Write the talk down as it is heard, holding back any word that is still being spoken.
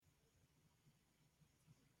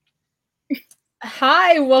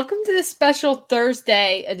Hi, welcome to the special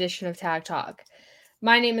Thursday edition of Tag Talk.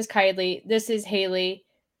 My name is Kylie. This is Haley.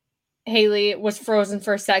 Haley was frozen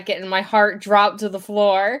for a second and my heart dropped to the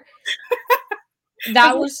floor.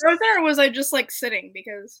 That was frozen, or was I just like sitting?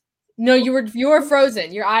 Because no, you were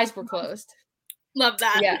frozen. Your eyes were closed. love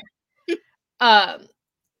that. Yeah.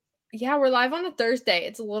 Yeah, we're live on a Thursday.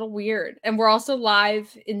 It's a little weird. And we're also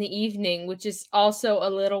live in the evening, which is also a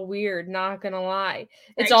little weird, not gonna lie.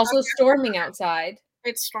 It's also storming outside.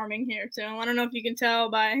 It's storming here too. I don't know if you can tell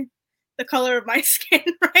by the color of my skin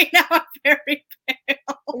right now. I'm very pale.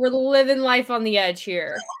 We're living life on the edge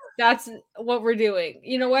here. That's what we're doing.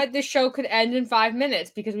 You know what? This show could end in 5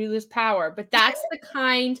 minutes because we lose power, but that's the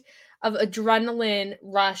kind of adrenaline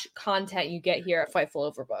rush content you get here at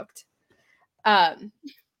Fightful Overbooked.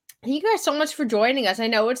 Thank you guys so much for joining us. I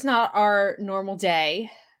know it's not our normal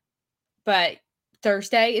day, but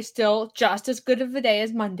Thursday is still just as good of a day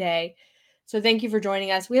as Monday. So thank you for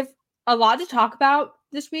joining us. We have a lot to talk about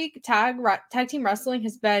this week. Tag team wrestling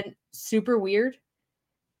has been super weird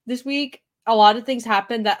this week. A lot of things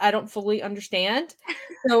happened that I don't fully understand.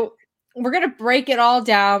 So we're going to break it all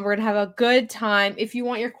down. We're going to have a good time. If you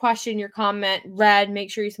want your question, your comment read,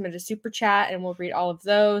 make sure you submit a super chat and we'll read all of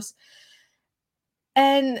those.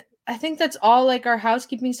 And I think that's all like our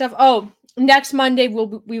housekeeping stuff. Oh, next Monday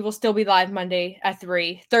we will still be live Monday at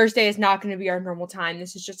 3. Thursday is not going to be our normal time.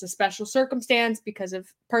 This is just a special circumstance because of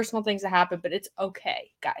personal things that happen, but it's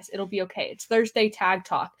okay, guys. It'll be okay. It's Thursday Tag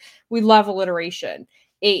Talk. We love alliteration.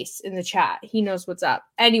 Ace in the chat. He knows what's up.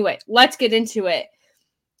 Anyway, let's get into it.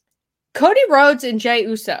 Cody Rhodes and Jey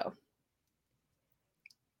Uso.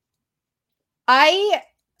 I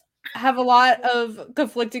have a lot of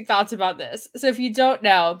conflicting thoughts about this. So if you don't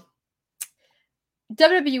know,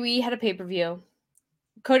 WWE had a pay-per-view.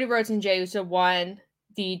 Cody Rhodes and Jey Uso won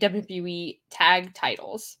the WWE tag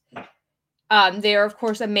titles. They are, of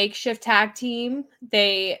course, a makeshift tag team.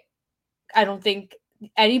 I don't think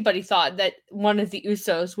anybody thought that one of the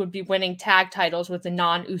Usos would be winning tag titles with a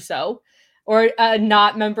non-Uso or a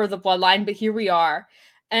not member of the bloodline, but here we are.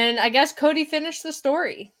 And I guess Cody finished the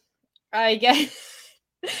story. I guess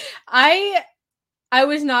I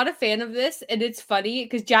was not a fan of this, and it's funny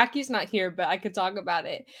because Jackie's not here, but I could talk about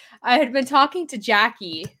it. I had been talking to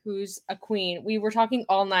Jackie, who's a queen. We were talking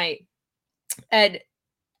all night, and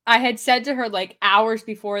I had said to her like hours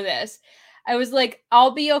before this, I was like,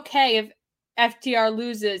 I'll be okay if FTR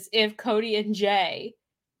loses if Cody and Jey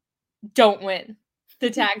don't win the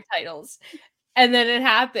tag titles. And then it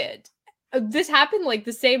happened. This happened like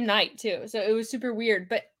the same night too. So it was super weird,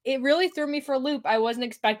 but it really threw me for a loop. I wasn't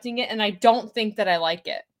expecting it, and I don't think that I like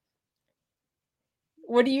it.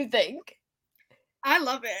 What do you think? I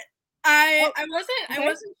love it. I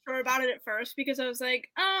wasn't sure about it at first because I was like,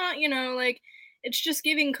 like it's just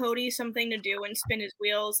giving Cody something to do and spin his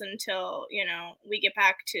wheels until, we get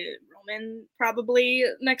back to Roman probably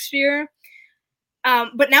next year.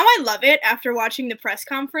 But now I love it after watching the press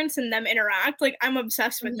conference and them interact. Like, I'm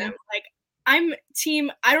obsessed with them. Like, I'm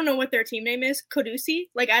team, I don't know what their team name is. Caduce?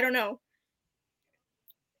 Like, I don't know.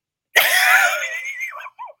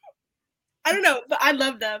 I don't know, but I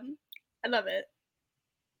love them. I love it.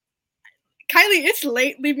 Kylie, it's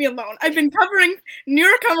late. Leave me alone. I've been covering New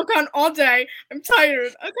York Comic Con all day. I'm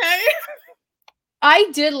tired, okay? I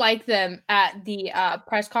did like them at the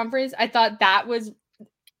press conference. I thought that was,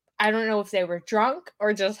 I don't know if they were drunk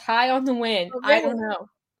or just high on the wind. I don't know.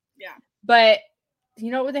 Yeah. But,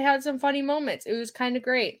 they had some funny moments. It was kind of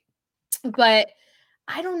great. But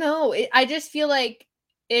I don't know. I just feel like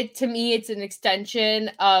to me, it's an extension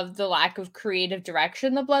of the lack of creative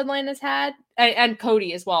direction the Bloodline has had. And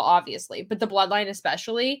Cody as well, obviously. But the Bloodline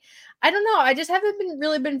especially. I don't know. I just haven't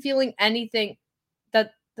really been feeling anything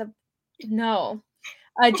no.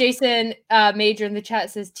 Jason Major in the chat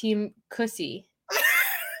says Team Cussy.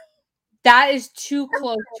 That is too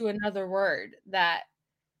close to another word that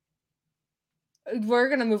we're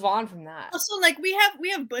gonna move on from that. Also, like we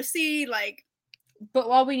have Bussy, like, but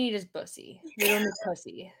all we need is Bussy. We don't need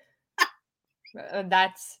Pussy.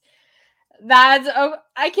 That's. Oh,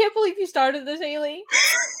 I can't believe you started this, Haley.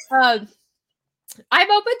 I'm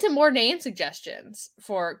open to more name suggestions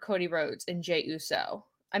for Cody Rhodes and Jey Uso.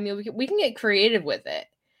 I mean, we can get creative with it.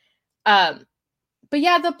 But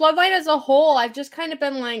yeah, the Bloodline as a whole, I've just kind of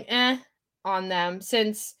been like, on them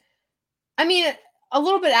since, I mean, a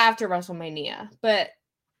little bit after WrestleMania, but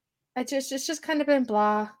it's just kind of been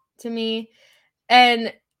blah to me.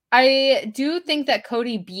 And I do think that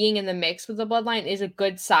Cody being in the mix with the Bloodline is a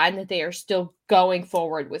good sign that they are still going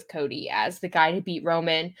forward with Cody as the guy to beat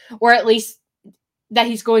Roman, or at least that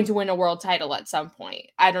he's going to win a world title at some point.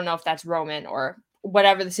 I don't know if that's Roman or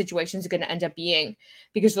whatever the situation is going to end up being,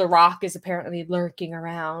 because The Rock is apparently lurking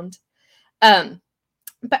around.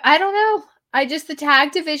 But I don't know. The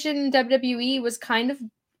tag division in WWE was kind of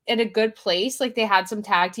in a good place. Like, they had some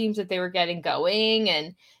tag teams that they were getting going,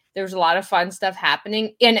 and there was a lot of fun stuff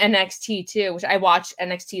happening in NXT too, which I watched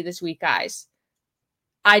NXT this week, guys.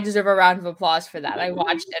 I deserve a round of applause for that. I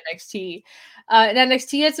watched NXT. And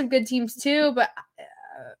NXT had some good teams too, but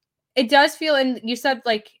it does feel, and you said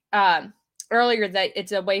like earlier that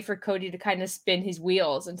it's a way for Cody to kind of spin his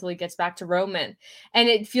wheels until he gets back to Roman. And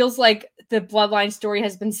it feels like the Bloodline story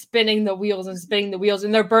has been spinning the wheels,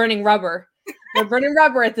 and they're burning rubber. They're burning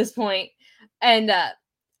rubber at this point. And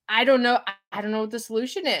I don't know. I don't know what the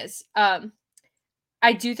solution is.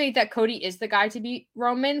 I do think that Cody is the guy to beat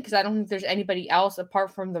Roman, because I don't think there's anybody else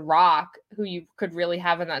apart from The Rock who you could really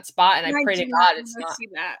have in that spot. And I pray to God it's not. See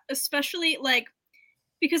that, especially like,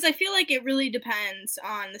 because I feel like it really depends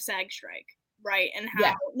on the SAG strike, right? And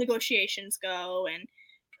how negotiations go, and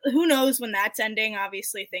who knows when that's ending.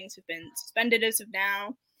 Obviously, things have been suspended as of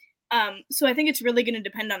now. So I think it's really going to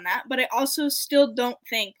depend on that. But I also still don't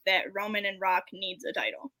think that Roman and Rock needs a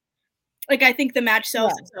title. Like, I think the match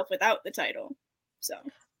sells itself without the title. So,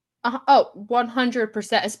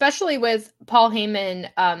 100%, especially with Paul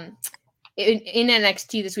Heyman in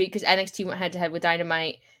NXT this week, because NXT went head to head with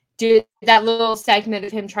Dynamite. Did that little segment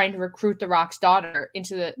of him trying to recruit The Rock's daughter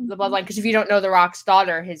into the Bloodline, because if you don't know, The Rock's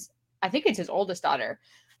daughter, I think it's his oldest daughter,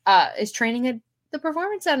 is training at the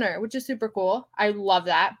Performance Center, which is super cool. I love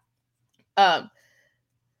that.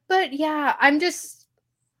 But yeah, I don't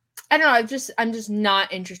know. I'm just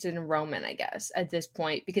not interested in Roman, I guess, at this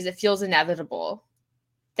point, because it feels inevitable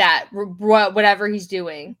that whatever he's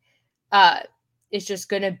doing is just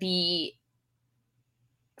going to be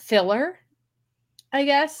filler, I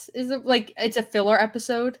guess. It's a filler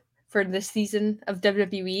episode for this season of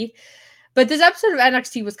WWE. But this episode of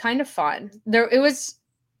NXT was kind of fun. It was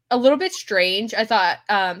a little bit strange. I thought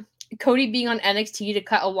Cody being on NXT to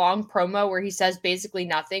cut a long promo where he says basically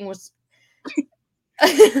nothing was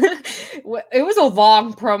it was a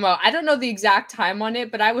long promo. I don't know the exact time on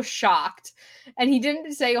it, but I was shocked. And he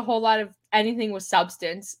didn't say a whole lot of anything with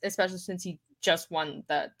substance, especially since he just won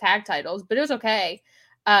the tag titles, but it was okay.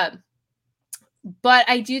 But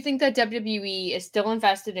I do think that WWE is still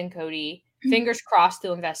invested in Cody. Fingers crossed,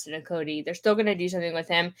 still invested in Cody. They're still going to do something with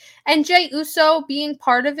him. And Jey Uso being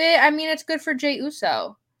part of it, I mean, it's good for Jey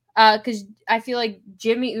Uso. Because I feel like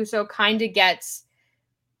Jimmy Uso kind of gets,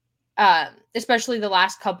 especially the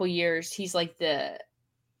last couple years, he's like the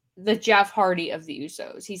Jeff Hardy of the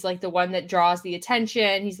Usos. He's like the one that draws the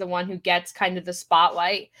attention. He's the one who gets kind of the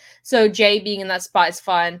spotlight. So Jey being in that spot is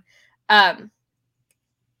fun. And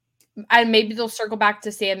maybe they'll circle back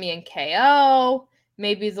to Sammy and KO.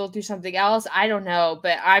 Maybe they'll do something else. I don't know.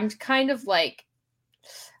 But I'm kind of like,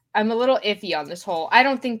 I'm a little iffy on this whole. I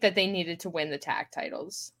don't think that they needed to win the tag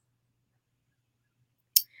titles.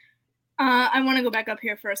 I want to go back up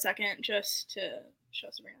here for a second just to show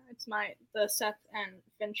Sabrina. It's the Seth and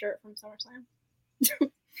Finn shirt from SummerSlam.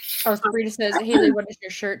 Sabrina says, Haley, what does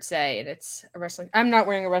your shirt say? And it's a wrestling. I'm not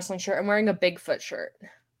wearing a wrestling shirt. I'm wearing a Bigfoot shirt.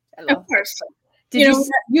 Of course. You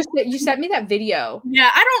sent me that video.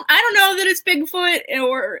 Yeah, I don't know that it's Bigfoot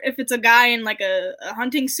or if it's a guy in like a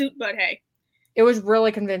hunting suit, but hey. It was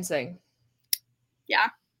really convincing. Yeah.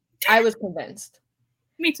 I was convinced.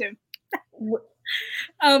 Me too.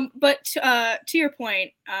 But to your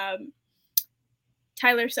point,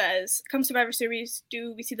 Tyler says, come Survivor Series,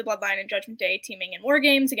 do we see the Bloodline and Judgment Day teaming in War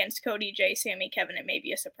Games against Cody, Jey, Sammy, Kevin? It may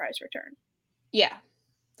be a surprise return. Yeah.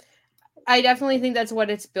 I definitely think that's what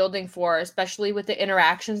it's building for, especially with the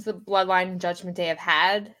interactions the Bloodline and Judgment Day have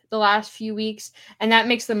had the last few weeks. And that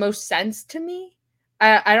makes the most sense to me.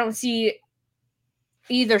 I don't see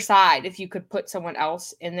either side if you could put someone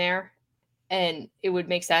else in there and it would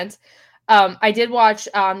make sense. I did watch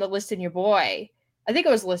the Listen Your Boy. I think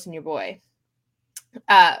it was Listen Your Boy.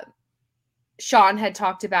 Sean had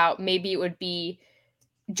talked about maybe it would be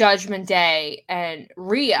Judgment Day and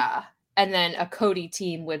Rhea and then a Cody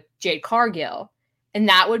team with Jade Cargill. And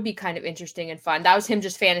that would be kind of interesting and fun. That was him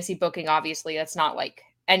just fantasy booking, obviously. That's not like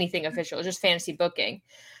anything official. It's just fantasy booking,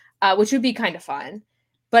 which would be kind of fun.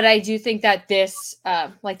 But I do think that this,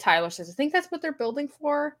 like Tyler says, I think that's what they're building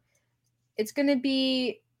for. It's going to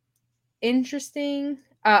be interesting.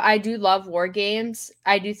 I do love War Games.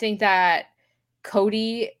 I do think that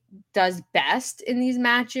Cody does best in these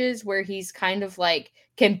matches where he's kind of like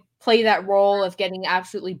can play that role of getting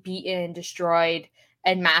absolutely beaten, destroyed,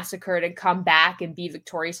 and massacred and come back and be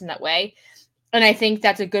victorious in that way. And I think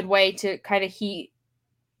that's a good way to kind of heat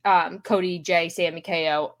Cody J, Sammy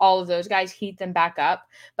KO, all of those guys, heat them back up.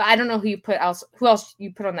 But I don't know who else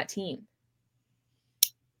you put on that team.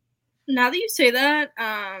 Now that you say that,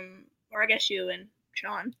 or I guess you and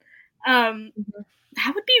Sean,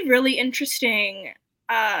 that would be really interesting.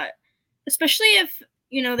 Especially if,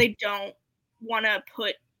 they don't want to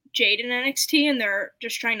put Jade in NXT and they're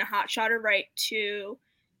just trying to hotshot her right to,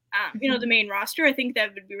 the main roster. I think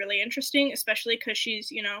that would be really interesting, especially because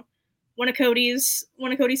she's, one of Cody's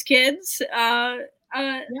kids. I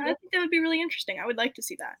think that would be really interesting. I would like to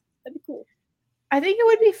see that. That'd be cool. I think it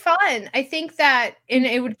would be fun. I think that, and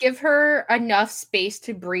it would give her enough space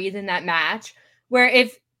to breathe in that match. Where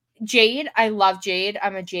if Jade, I love Jade.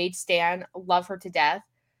 I'm a Jade stan. Love her to death.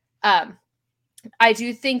 I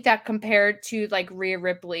do think that compared to like Rhea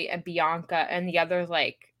Ripley and Bianca and the other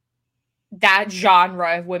like that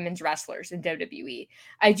genre of women's wrestlers in WWE,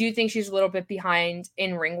 I do think she's a little bit behind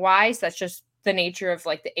in ring wise. That's just the nature of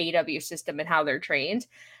like the AEW system and how they're trained.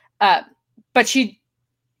 But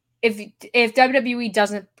if WWE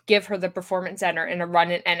doesn't give her the performance center in a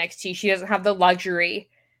run in NXT, she doesn't have the luxury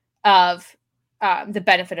of the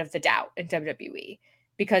benefit of the doubt in WWE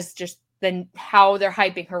because just then how they're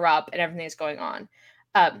hyping her up and everything that's going on.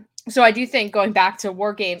 So I do think going back to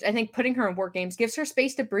War Games, I think putting her in War Games gives her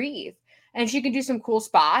space to breathe and she can do some cool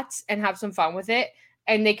spots and have some fun with it.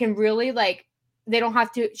 And they can really she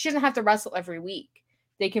doesn't have to wrestle every week.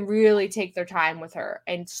 They can really take their time with her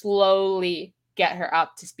and slowly get her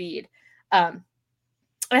up to speed. I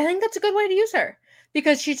think that's a good way to use her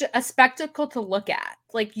because she's a spectacle to look at.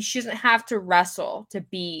 Like, she doesn't have to wrestle to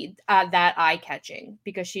be that eye-catching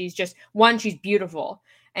because she's just, one, she's beautiful,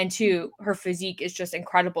 and two, her physique is just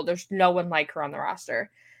incredible. There's no one like her on the roster.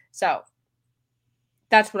 So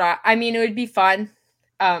that's what I mean, it would be fun,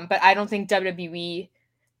 but I don't think WWE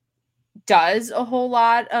does a whole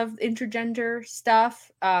lot of intergender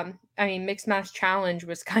stuff. I mean, Mixed Match Challenge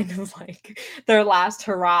was kind of like their last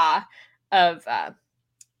hurrah of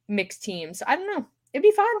mixed teams. So I don't know. It'd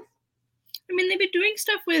be fun. I mean, they've been doing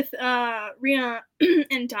stuff with Rhea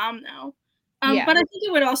and Dom now. Yeah. But I think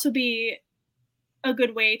it would also be a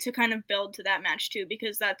good way to kind of build to that match too,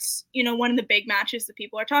 because that's, one of the big matches that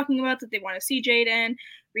people are talking about that they want to see Jade in,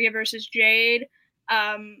 Rhea versus Jade.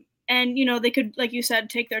 And, they could, like you said,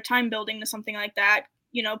 take their time building to something like that,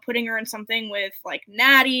 putting her in something with like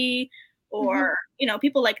Natty or,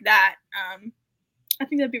 people like that. I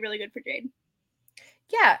think that'd be really good for Jade.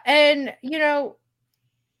 Yeah. And,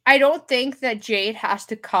 I don't think that Jade has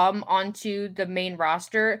to come onto the main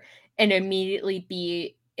roster and immediately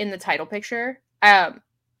be in the title picture.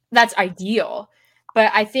 That's ideal.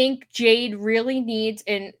 But I think Jade really needs,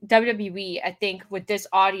 in WWE, I think with this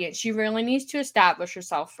audience, she really needs to establish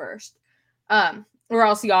herself first. Or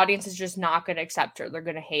else the audience is just not going to accept her. They're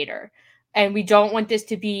going to hate her. And we don't want this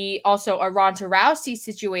to be also a Ronda Rousey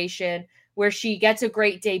situation where she gets a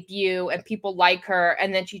great debut and people like her,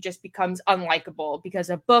 and then she just becomes unlikable because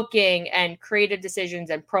of booking and creative decisions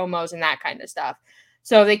and promos and that kind of stuff.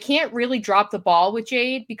 So they can't really drop the ball with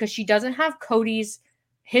Jade because she doesn't have Cody's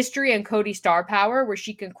history and Cody's star power where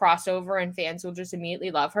she can cross over and fans will just immediately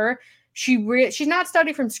love her. She's not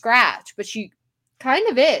starting from scratch, but she kind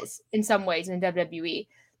of is in some ways in WWE.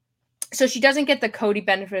 So she doesn't get the Cody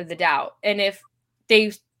benefit of the doubt. And if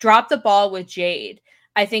they drop the ball with Jade,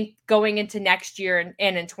 I think going into next year and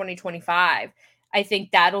in 2025, I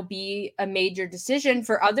think that'll be a major decision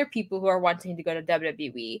for other people who are wanting to go to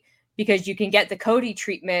WWE because you can get the Cody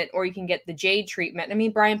treatment or you can get the Jade treatment. I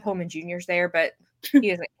mean, Brian Pillman Jr. is there, but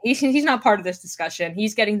he's not part of this discussion.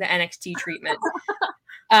 He's getting the NXT treatment.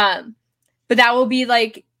 But that will be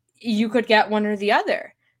like, you could get one or the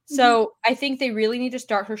other. So I think they really need to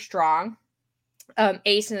start her strong.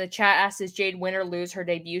 Ace in the chat asks, is Jade win or lose her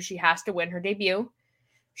debut? She has to win her debut.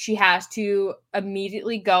 She has to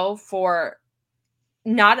immediately go for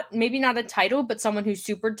maybe not a title, but someone who's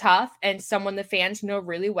super tough and someone the fans know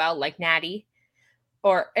really well, like Natty.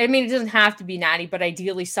 Or, I mean, it doesn't have to be Natty, but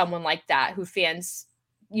ideally someone like that who fans,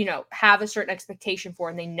 have a certain expectation for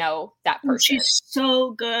and they know that person. She's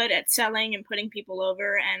so good at selling and putting people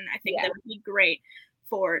over, and I think that would be great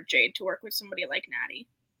for Jade to work with somebody like Natty.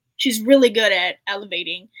 She's really good at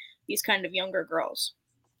elevating these kind of younger girls.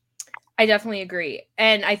 I definitely agree.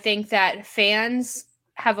 And I think that fans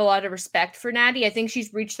have a lot of respect for Natty. I think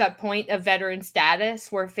she's reached that point of veteran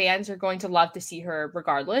status where fans are going to love to see her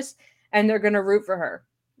regardless, and they're going to root for her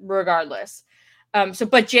regardless.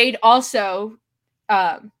 But Jade also,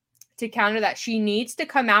 to counter that, she needs to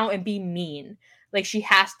come out and be mean. Like, she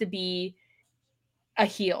has to be a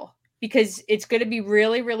heel because it's going to be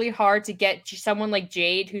really, really hard to get someone like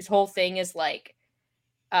Jade, whose whole thing is like,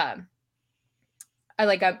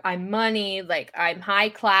 I'm money, like I'm high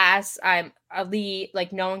class, I'm elite,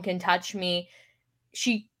 like no one can touch me.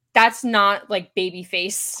 That's not like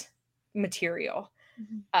babyface material.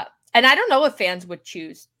 And I don't know if fans would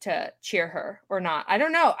choose to cheer her or not. I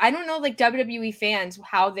don't know. I don't know, like WWE fans,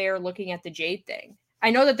 how they're looking at the Jade thing. I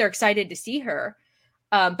know that they're excited to see her,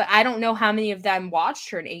 but I don't know how many of them watched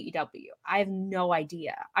her in AEW. I have no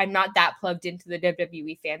idea. I'm not that plugged into the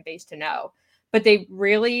WWE fan base to know. But they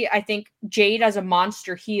really, I think, Jade as a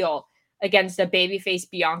monster heel against a babyface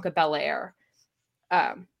Bianca Belair.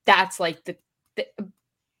 That's like the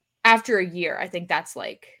after a year, I think that's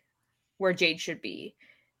like where Jade should be.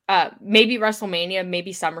 Maybe WrestleMania,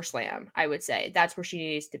 maybe SummerSlam, I would say. That's where she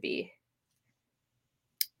needs to be.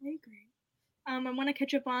 I agree. I want to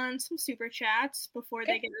catch up on some super chats before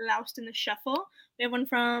they get lost in the shuffle. We have one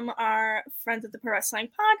from our friends at the Pro Wrestling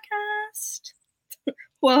Podcast.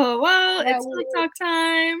 Whoa, it's TikTok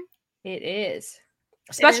time. It is.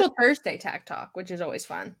 Special Thursday Tag Talk, which is always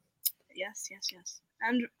fun. Yes.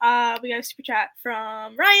 And we got a super chat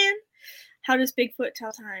from Ryan. How does Bigfoot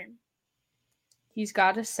tell time? He's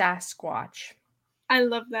got a Sasquatch. I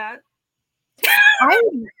love that.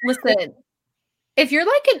 Listen, if you're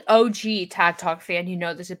like an OG Tag Talk fan, you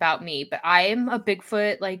know this about me, but I am a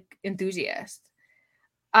Bigfoot like enthusiast.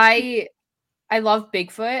 I love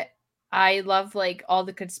Bigfoot. I love like all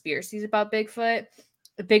the conspiracies about Bigfoot.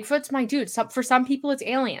 Bigfoot's my dude. For some people, it's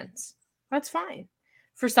aliens. That's fine.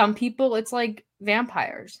 For some people, it's like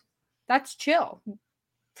vampires. That's chill.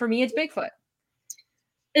 For me, it's Bigfoot.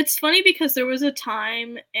 It's funny because there was a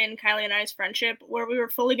time in Kylie and I's friendship where we were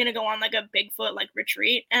fully going to go on like a Bigfoot like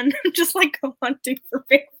retreat and just like go hunting for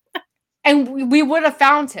Bigfoot. And we would have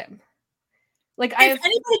found him. Like if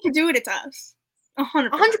anybody could do it, it's us. 100%.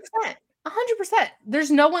 100%.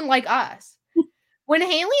 There's no one like us. When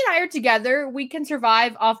Haley and I are together, we can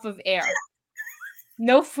survive off of air.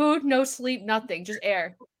 No food, no sleep, nothing. Just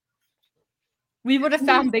air. We would have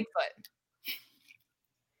found Bigfoot.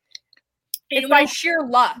 It's by sheer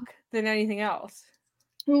luck than anything else.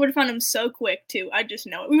 We would have found him so quick, too. I just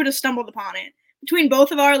know it. We would have stumbled upon it. Between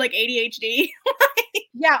both of our, like, ADHD.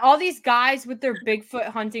 Yeah, all these guys with their Bigfoot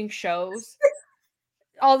hunting shows.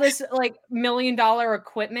 All this, like, $1 million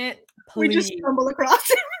equipment. Please. We just stumble across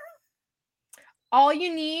it. All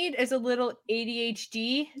you need is a little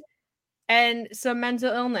ADHD and some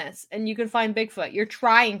mental illness, and you can find Bigfoot. You're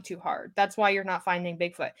trying too hard. That's why you're not finding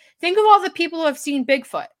Bigfoot. Think of all the people who have seen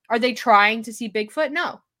Bigfoot. Are they trying to see Bigfoot?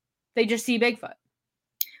 No. They just see Bigfoot.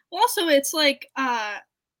 Well, also, it's like, I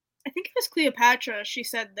think it was Cleopatra. She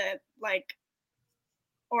said that, like,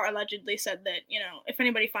 or allegedly said that, you know, if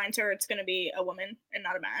anybody finds her, it's going to be a woman and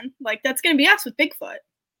not a man. Like, that's going to be us with Bigfoot.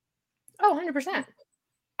 Oh, 100%.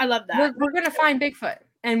 I love that. We're going to find Bigfoot,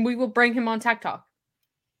 and we will bring him on Tag Talk.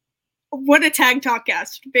 What a Tag Talk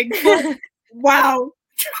guest. Bigfoot. Wow.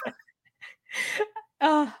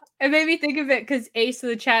 It made me think of it because Ace of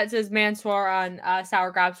the chat says Mansoor on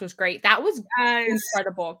Sour Graps was great. That was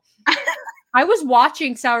incredible. I was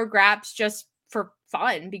watching Sour Graps just for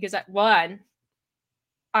fun because,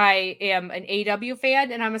 I am an AEW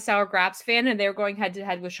fan and I'm a Sour Graps fan, and they were going head to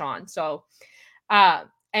head with Sean. So,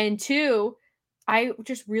 and two, I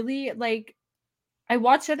just really I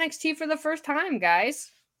watched NXT for the first time,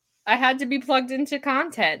 guys. I had to be plugged into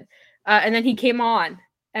content. And then he came on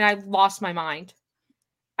and I lost my mind.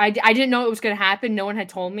 I didn't know it was going to happen. No one had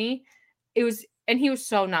told me. And he was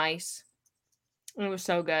so nice. And it was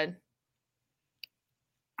so good.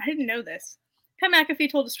 I didn't know this. Pat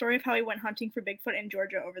McAfee told a story of how he went hunting for Bigfoot in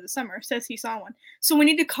Georgia over the summer. Says he saw one. So we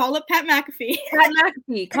need to call up Pat McAfee. Pat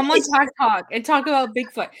McAfee, come on Tag Talk and talk about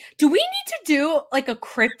Bigfoot. Do we need to do like a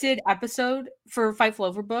cryptid episode for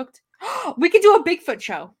Fightful Overbooked? We could do a Bigfoot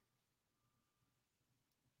show.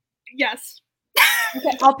 Yes.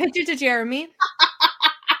 Okay, I'll pitch it to Jeremy.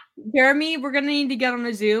 Jeremy, we're going to need to get on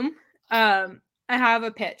a Zoom. I have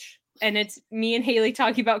a pitch, and it's me and Haley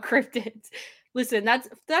talking about cryptids. Listen, that's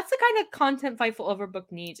the kind of content Fightful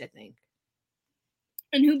Overbooked needs, I think.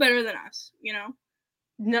 And who better than us, you know?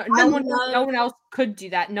 No one else could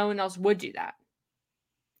do that. No one else would do that.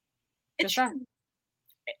 It's true.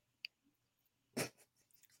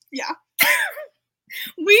 Yeah.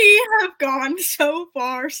 We have gone so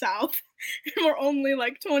far south, and we're only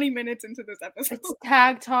like 20 minutes into this episode. It's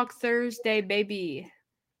Tag Talk Thursday, baby.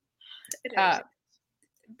 It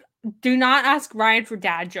is. Do not ask Ryan for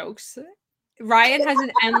dad jokes. Ryan has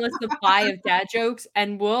an endless supply of dad jokes,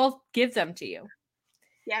 and we'll give them to you.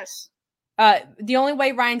 Yes. The only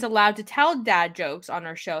way Ryan's allowed to tell dad jokes on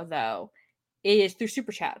our show, though, is through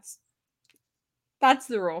super chats. That's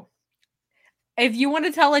the rule. If you want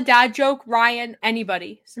to tell a dad joke, Ryan,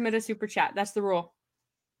 anybody, submit a super chat. That's the rule.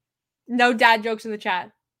 No dad jokes in the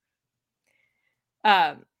chat.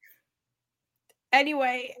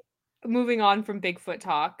 Anyway, moving on from Bigfoot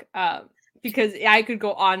talk, because I could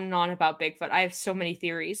go on and on about Bigfoot. I have so many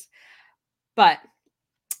theories. But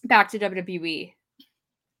back to WWE.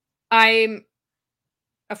 I'm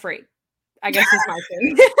afraid. I guess is my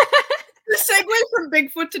thing. The segue from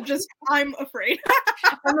Bigfoot to just I'm afraid.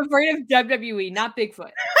 I'm afraid of WWE, not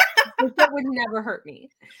Bigfoot. Bigfoot would never hurt me.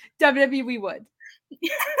 WWE would.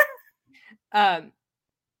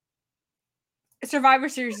 Survivor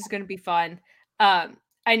Series is going to be fun.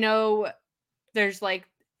 I know there's like,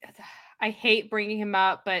 I hate bringing him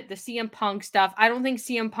up, but the CM Punk stuff, I don't think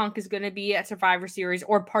CM Punk is going to be at Survivor Series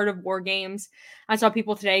or part of War Games. I saw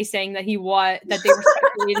people today saying that they were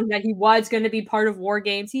speculating that he was going to be part of War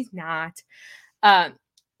Games. He's not.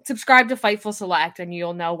 Subscribe to Fightful Select and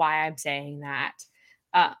you'll know why I'm saying that.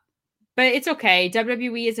 But it's okay.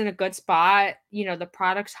 WWE is in a good spot. You know, the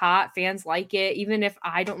product's hot. Fans like it. Even if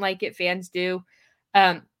I don't like it, fans do.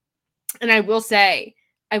 And I will say,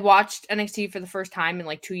 I watched NXT for the first time in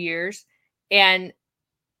like 2 years. And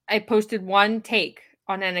I posted one take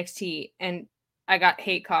on NXT and I got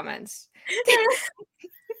hate comments.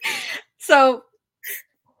 So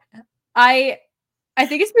I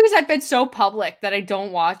think it's because I've been so public that I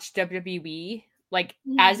don't watch WWE. Like,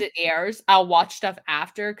 as it airs, I'll watch stuff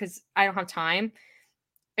after because I don't have time.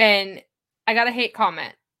 And I got a hate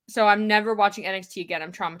comment. So I'm never watching NXT again.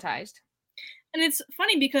 I'm traumatized. And it's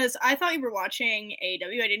funny because I thought you were watching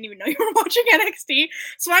AEW. I didn't even know you were watching NXT.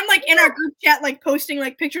 So I'm like in our group chat, like posting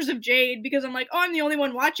like pictures of Jade because I'm like, oh, I'm the only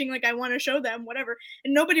one watching. Like I want to show them whatever.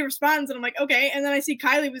 And nobody responds. And I'm like, okay. And then I see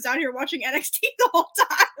Kylie was out here watching NXT the whole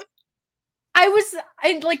time.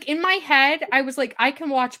 Like in my head, I was like, I can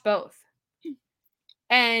watch both.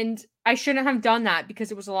 And I shouldn't have done that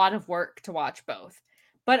because it was a lot of work to watch both.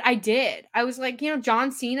 But I did. I was like, you know,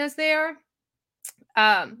 John Cena's there.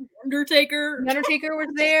 Undertaker was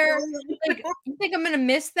there. Like, you think I'm gonna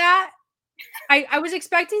miss that? I was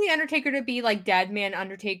expecting the Undertaker to be like Dead Man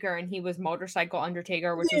Undertaker, and he was Motorcycle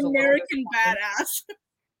Undertaker, which was American badass.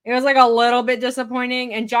 It was like a little bit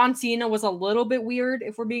disappointing, and John Cena was a little bit weird.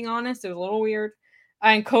 If we're being honest, it was a little weird,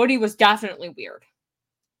 and Cody was definitely weird.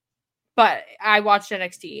 But I watched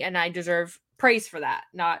NXT, and I deserve praise for that,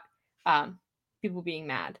 not people being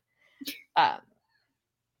mad.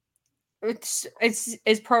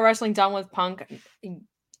 Is pro wrestling done with Punk?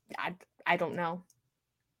 I don't know.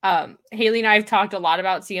 Haley and I have talked a lot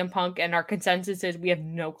about CM Punk, and our consensus is we have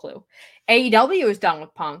no clue. AEW is done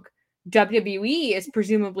with Punk. WWE is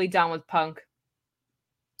presumably done with Punk.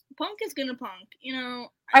 Punk is gonna Punk, you know.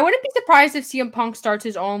 I wouldn't be surprised if CM Punk starts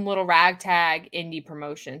his own little ragtag indie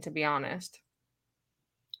promotion, to be honest.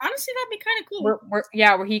 Honestly, that'd be kind of cool.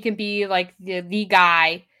 Where he can be like the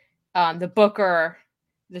guy, the booker,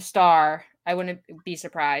 the star. I wouldn't be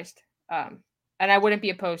surprised. And I wouldn't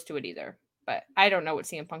be opposed to it either. But I don't know what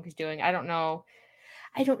CM Punk is doing. I don't know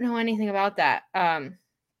anything about that.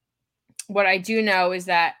 What I do know is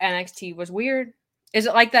that NXT was weird. Is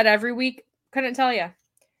it like that every week? Couldn't tell you.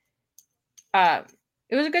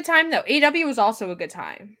 It was a good time though. AEW was also a good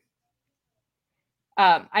time.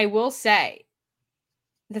 I will say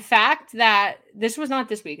the fact that this was not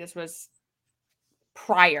this week, this was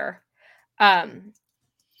prior. I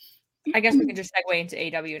guess we can just segue into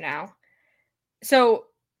AEW now. So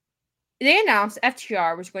they announced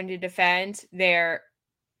FTR was going to defend their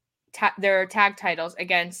tag titles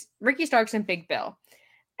against Ricky Starks and Big Bill.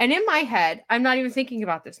 And in my head, I'm not even thinking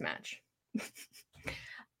about this match.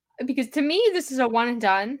 Because to me, this is a one and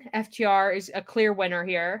done. FTR is a clear winner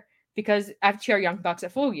here because FTR Young Bucks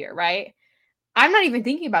at Full Gear, right? I'm not even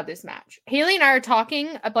thinking about this match. Haley and I are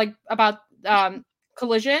talking about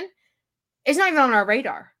Collision. It's not even on our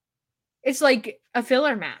radar. It's like a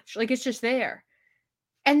filler match. Like it's just there.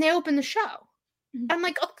 And they open the show. I'm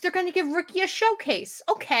like, oh, they're going to give Ricky a showcase.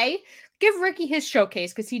 Okay, give Ricky his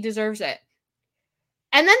showcase because he deserves it.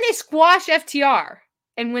 And then they squash FTR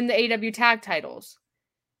and win the AEW tag titles.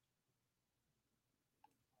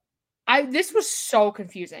 This was so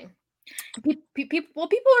confusing. People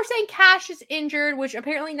are saying Cash is injured, which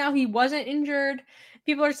apparently now he wasn't injured.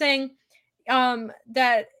 People are saying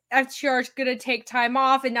that FTR is going to take time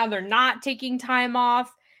off, and now they're not taking time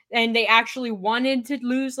off, and they actually wanted to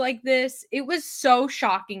lose like this. It was so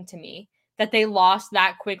shocking to me that they lost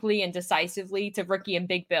that quickly and decisively to Ricky and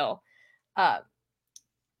Big Bill.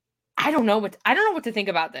 I don't know what to think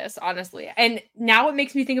about this, honestly. And now it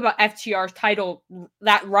makes me think about FTR's title,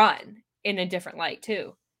 that run, in a different light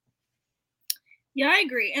too. Yeah, I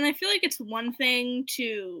agree. And I feel like it's one thing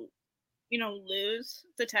to, lose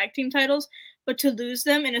the tag team titles, but to lose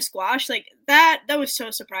them in a squash, like that was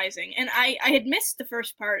so surprising. And I had missed the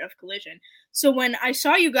first part of Collision. So when I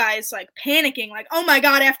saw you guys like panicking, like, oh my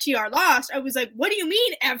God, FTR lost, I was like, what do you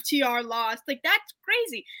mean FTR lost? Like, that's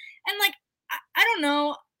crazy. And like, I don't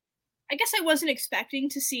know. I guess I wasn't expecting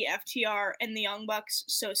to see FTR and the Young Bucks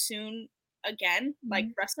so soon again, like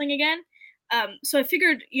wrestling again. So I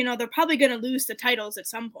figured, they're probably going to lose the titles at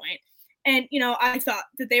some point. And, I thought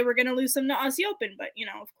that they were going to lose them to Aussie Open. But,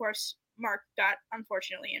 of course, Mark got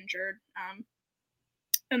unfortunately injured.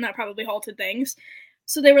 And that probably halted things.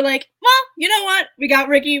 So they were like, well, you know what? We got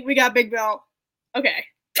Ricky. We got Big Bill. Okay.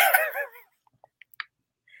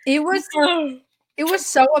 It was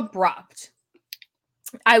so abrupt.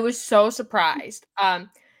 I was so surprised.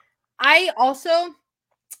 I also,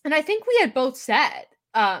 and I think we had both said,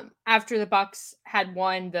 after the Bucks had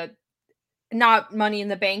won the not Money in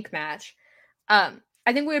the Bank match, I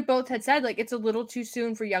think we both had said, like, it's a little too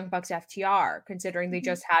soon for Young Bucks FTR, considering they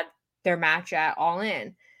just had their match at All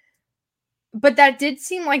In. But that did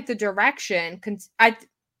seem like the direction.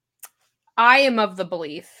 I am of the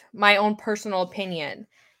belief, my own personal opinion,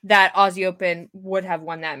 that Aussie Open would have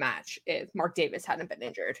won that match if Mark Davis hadn't been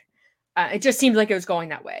injured. It just seemed like it was going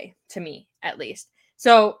that way, to me, at least.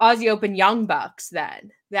 So Aussie Open Young Bucks,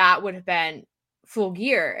 then, that would have been Full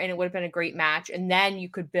Gear, and it would have been a great match. And then you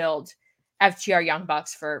could build FTR Young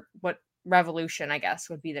Bucks for what Revolution, I guess,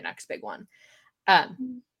 would be the next big one.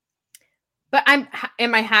 But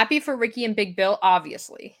am I happy for Ricky and Big Bill?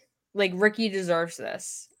 Obviously. Like, Ricky deserves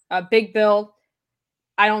this. Big Bill,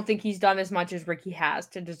 I don't think he's done as much as Ricky has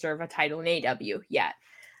to deserve a title in AEW yet.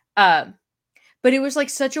 But it was like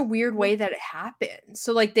such a weird way that it happened.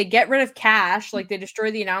 So like they get rid of Cash, like they destroy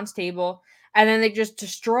the announce table, and then they just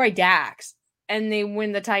destroy Dax and they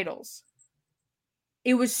win the titles.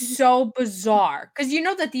 It was so bizarre because you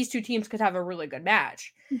know that these two teams could have a really good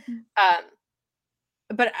match.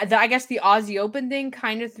 But I guess the Aussie Open thing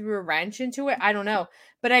kind of threw a wrench into it. I don't know.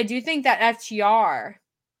 But I do think that FTR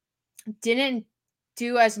didn't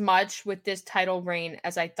do as much with this title reign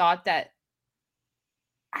as I thought that.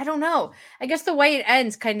 I don't know. I guess the way it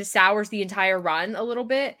ends kind of sours the entire run a little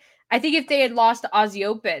bit. I think if they had lost the Aussie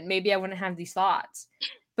Open, maybe I wouldn't have these thoughts.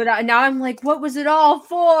 But now I'm like, what was it all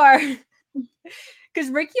for? Because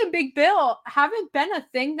Ricky and Big Bill haven't been a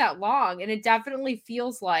thing that long. And it definitely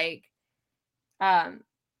feels like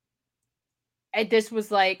this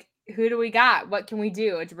was like, who do we got? What can we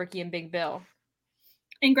do? It's Ricky and Big Bill.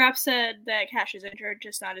 And Graf said that Cash is injured,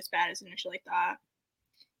 just not as bad as initially thought.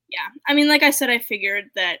 Yeah, I mean, like I said, I figured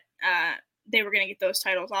that they were going to get those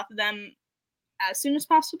titles off of them as soon as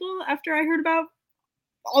possible after I heard about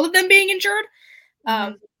all of them being injured.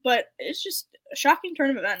 But it's just a shocking turn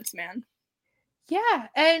of events, man. Yeah,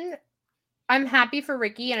 and I'm happy for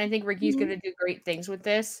Ricky, and I think Ricky's going to do great things with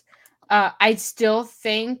this. I still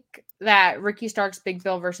think that Ricky Starks Big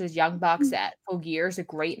Bill versus Young Bucks at Full Gear is a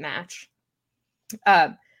great match.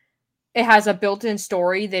 It has a built-in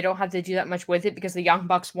story. They don't have to do that much with it because the Young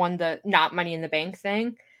Bucks won the not Money in the Bank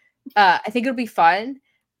thing. I think it'll be fun.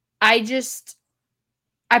 I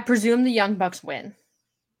presume the Young Bucks win.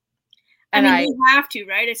 And they have to,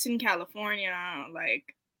 right? It's in California.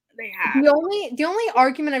 Like, they have. The only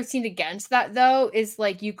argument I've seen against that, though, is,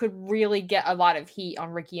 like, you could really get a lot of heat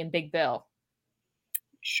on Ricky and Big Bill.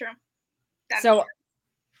 Sure. So,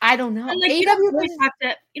 I don't know. And, like, you don't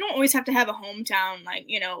always have to have a hometown, like,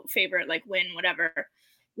 favorite, like, win, whatever.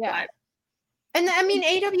 Yeah. And, I mean,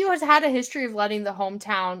 AEW has had a history of letting the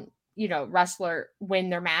hometown, wrestler win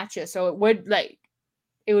their matches. So, it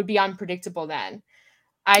would be unpredictable then.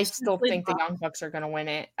 I still think the Young Bucks are going to win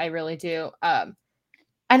it. I really do. And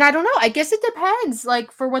I don't know. I guess it depends,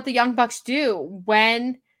 like, for what the Young Bucks do. What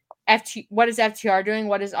is FTR doing?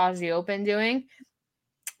 What is Aussie Open doing?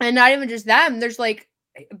 And not even just them. There's, like,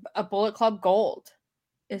 a Bullet Club Gold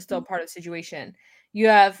is still part of the situation. You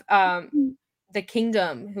have the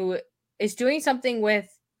Kingdom, who is doing something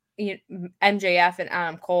with MJF and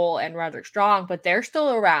Adam Cole and Roderick Strong, but they're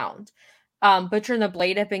still around. Butcher and the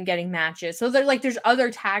Blade have been getting matches. So there's other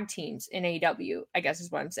tag teams in AEW, I guess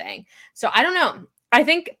is what I'm saying. So I don't know. I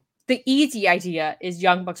think the easy idea is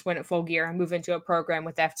Young Bucks win at Full Gear and move into a program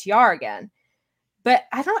with FTR again. But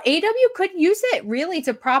I don't know, AEW could use it really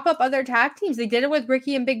to prop up other tag teams. They did it with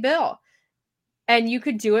Ricky and Big Bill. And you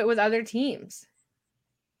could do it with other teams.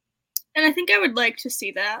 And I think I would like to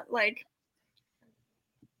see that. Like,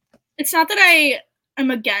 it's not that I am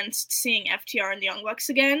against seeing FTR and the Young Bucks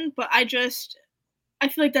again, but I feel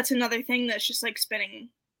like that's another thing that's just, like, spinning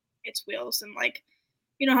its wheels. And, like,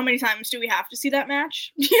 how many times do we have to see that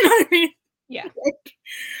match? You know what I mean? Yeah.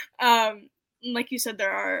 like you said,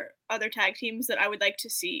 there are other tag teams that I would like to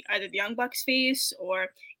see either the Young Bucks face or,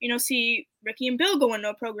 see Ricky and Bill go into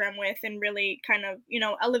a program with and really kind of,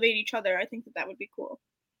 elevate each other. I think that would be cool.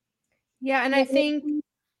 Yeah, and I think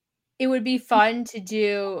it would be fun to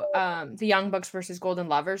do the Young Bucks versus Golden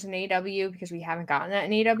Lovers in AEW because we haven't gotten that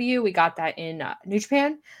in AEW. We got that in New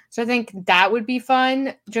Japan. So I think that would be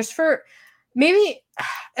fun just for maybe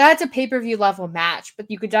that's a pay-per-view level match, but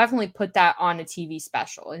you could definitely put that on a TV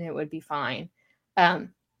special and it would be fine. I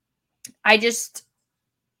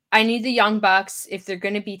need the Young Bucks, if they're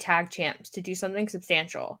going to be tag champs, to do something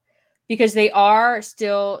substantial because they are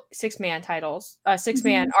still six-man titles,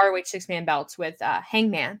 six-man ROH six-man belts with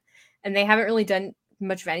Hangman, and they haven't really done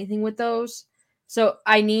much of anything with those. So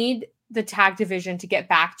I need the tag division to get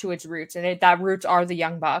back to its roots, and that roots are the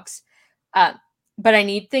Young Bucks. But I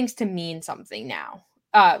need things to mean something now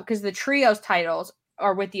because the trios titles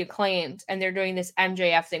are with the Acclaimed, and they're doing this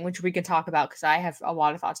MJF thing, which we can talk about because I have a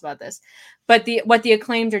lot of thoughts about this. But what the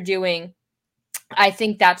Acclaimed are doing, I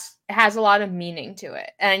think has a lot of meaning to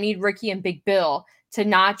it. And I need Ricky and Big Bill to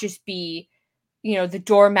not just be, the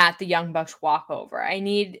doormat the Young Bucks walk over. I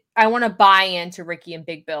want to buy into Ricky and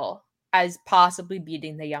Big Bill as possibly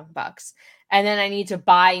beating the Young Bucks. And then I need to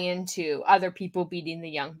buy into other people beating the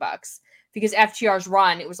Young Bucks because FTR's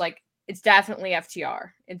run, it was like, it's definitely FTR.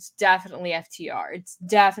 It's definitely FTR. It's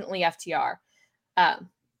definitely FTR. And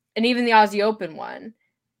even the Aussie Open one,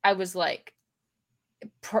 I was like,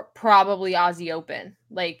 probably Aussie Open.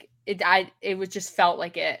 Like it was just felt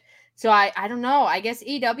like it. So I don't know. I guess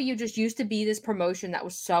AEW just used to be this promotion that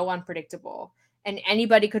was so unpredictable, and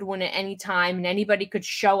anybody could win at any time, and anybody could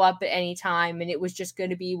show up at any time, and it was just going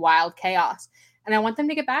to be wild chaos. And I want them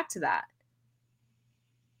to get back to that.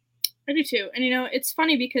 I do too. And it's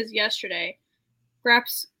funny because yesterday,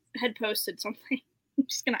 Graps had posted something. I'm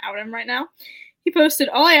just gonna out him right now. He posted,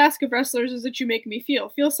 "All I ask of wrestlers is that you make me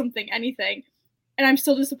feel something, anything." And I'm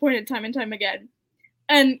still disappointed time and time again.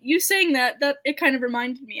 And you saying that it kind of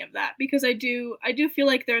reminded me of that because I do feel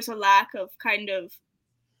like there's a lack of kind of,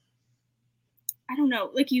 I don't know,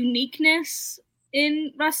 like uniqueness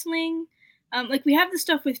in wrestling. Like we have the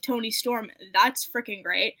stuff with Tony Storm, that's freaking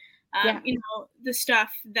great. The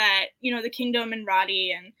stuff that the Kingdom and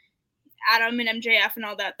Roddy and Adam and MJF and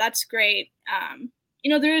all that, that's great.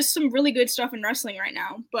 There is some really good stuff in wrestling right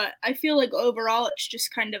now, but I feel like overall it's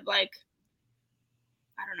just kind of like,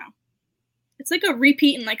 I don't know. It's like a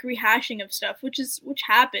repeat and like rehashing of stuff, which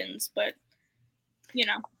happens, but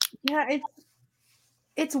Yeah,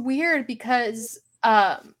 it's weird because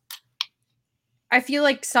I feel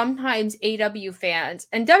like sometimes AEW fans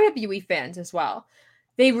and WWE fans as well,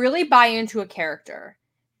 they really buy into a character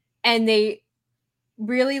and they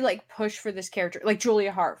really like push for this character, like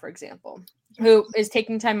Julia Hart, for example, who is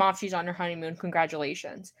taking time off. She's on her honeymoon.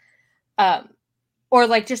 Congratulations. Or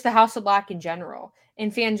like just the House of Black in general.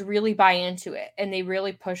 And fans really buy into it and they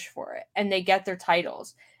really push for it and they get their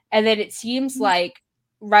titles. And then it seems like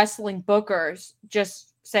wrestling bookers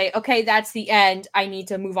just say, okay, that's the end. I need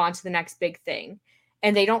to move on to the next big thing.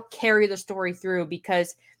 And they don't carry the story through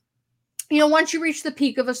because, once you reach the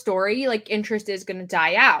peak of a story, like interest is going to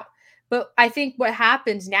die out. But I think what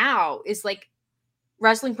happens now is like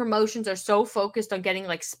wrestling promotions are so focused on getting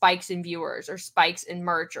like spikes in viewers or spikes in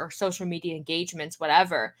merch or social media engagements,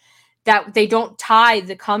 whatever, that they don't tie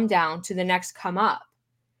the come down to the next come up.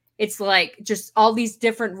 It's like just all these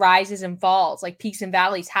different rises and falls, like peaks and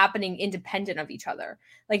valleys happening independent of each other.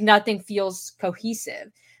 Like nothing feels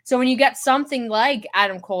cohesive. So when you get something like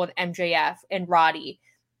Adam Cole and MJF and Roddy,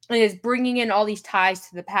 and is bringing in all these ties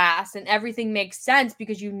to the past and everything makes sense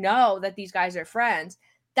because you know that these guys are friends.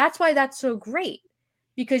 That's why that's so great,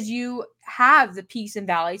 because you have the peaks and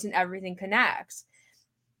valleys and everything connects.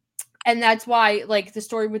 And that's why like the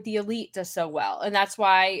story with the Elite does so well. And that's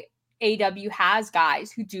why AEW has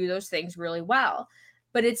guys who do those things really well.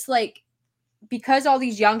 But it's like, because all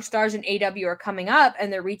these young stars in AEW are coming up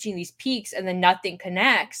and they're reaching these peaks and then nothing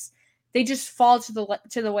connects, they just fall to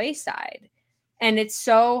the wayside. And it's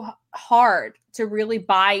so hard to really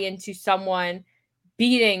buy into someone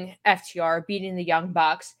beating FTR, beating the Young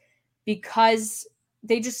Bucks, because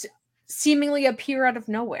they just seemingly appear out of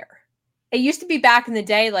nowhere. It used to be back in the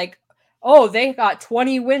day, like, oh, they got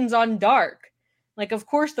 20 wins on Dark. Like, of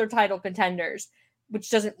course they're title contenders,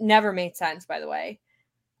 which never made sense, by the way.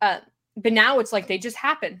 But now it's like they just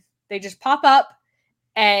happen. They just pop up,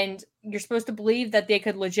 and you're supposed to believe that they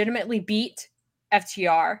could legitimately beat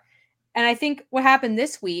FTR. And I think what happened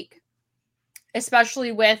this week,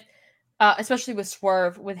 especially with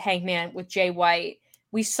Swerve, with Hangman, with Jay White,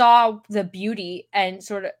 we saw the beauty and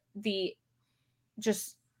sort of the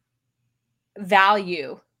just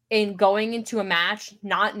value in going into a match,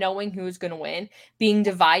 not knowing who's going to win, being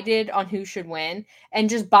divided on who should win, and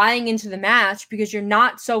just buying into the match because you're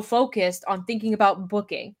not so focused on thinking about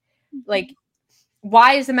booking. Like,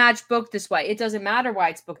 why is the match booked this way? It doesn't matter why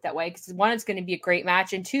it's booked that way, because one, it's going to be a great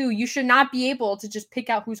match, and two, you should not be able to just pick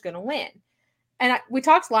out who's going to win. And we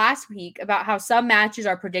talked last week about how some matches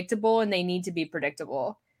are predictable and they need to be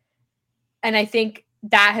predictable. And I think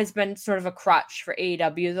that has been sort of a crutch for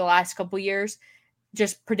AEW the last couple years,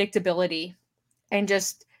 just predictability and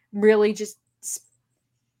just really just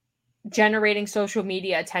generating social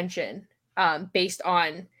media attention based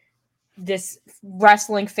on this.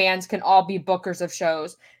 Wrestling fans can all be bookers of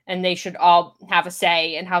shows and they should all have a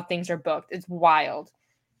say in how things are booked. It's wild.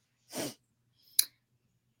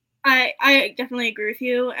 I definitely agree with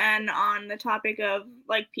you. And on the topic of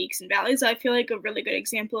like peaks and valleys, I feel like a really good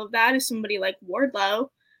example of that is somebody like Wardlow.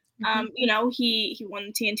 You know, he won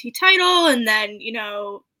the TNT title and then, you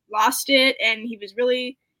know, lost it, and he was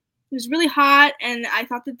really hot, and I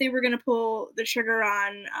thought that they were going to pull the trigger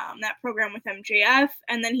on that program with MJF,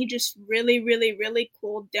 and then he just really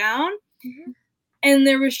cooled down. And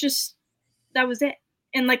there was just, that was it.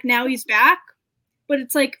 And like now he's back, but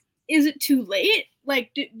it's like, is it too late?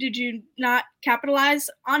 Like, did you not capitalize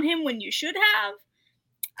on him when you should have?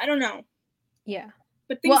 I don't know. Yeah.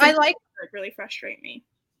 But things like really frustrate me.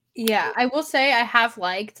 Yeah, I will say I have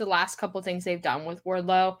liked the last couple things they've done with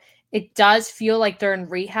Wardlow. It does feel like they're in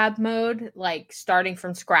rehab mode, like starting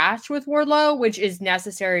from scratch with Wardlow, which is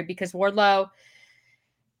necessary because Wardlow,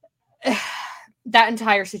 that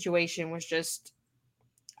entire situation was just,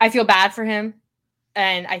 I feel bad for him.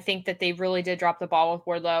 And I think that they really did drop the ball with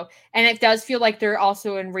Wardlow. And it does feel like they're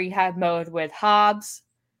also in rehab mode with Hobbs.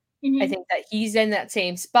 I think that he's in that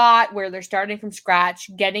same spot where they're starting from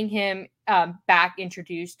scratch, getting him back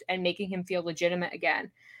introduced and making him feel legitimate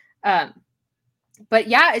again. But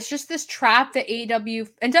yeah, it's just this trap that AEW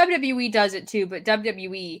and WWE does it too, but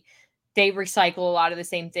WWE, they recycle a lot of the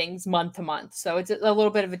same things month to month. So it's a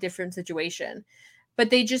little bit of a different situation.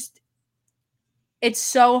 But it's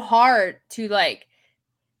so hard to like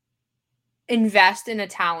invest in a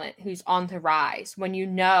talent who's on the rise when you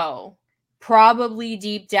know probably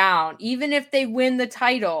deep down, even if they win the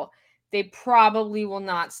title, they probably will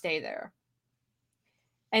not stay there.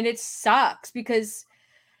 And it sucks because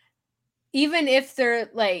even if they're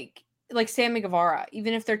like Sammy Guevara,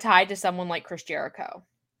 even if they're tied to someone like Chris Jericho,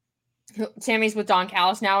 Sammy's with Don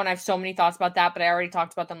Callis now, and I have so many thoughts about that, but I already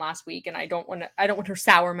talked about them last week, and I don't want to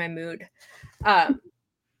sour my mood.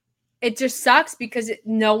 It just sucks because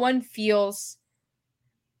no one feels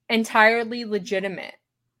entirely legitimate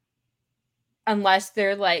unless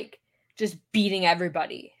they're like just beating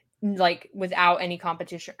everybody like without any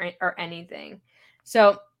competition or anything.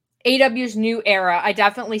 So AEW's new era, I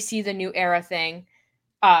definitely see the new era thing.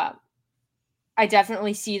 I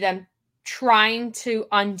definitely see them trying to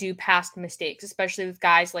undo past mistakes, especially with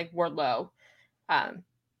guys like Wardlow.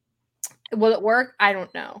 Will it work? I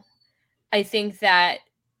don't know. I think that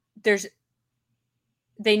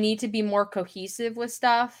they need to be more cohesive with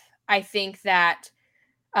stuff. I think that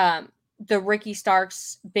the Ricky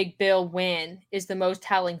Starks Big Bill win is the most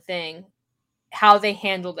telling thing, how they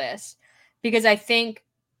handle this, because I think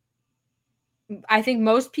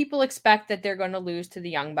most people expect that they're going to lose to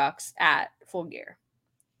the Young Bucks at Full Gear.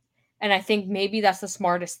 And I think maybe that's the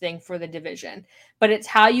smartest thing for the division, but it's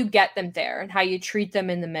how you get them there and how you treat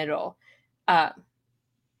them in the middle.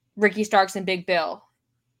 Ricky Starks and Big Bill,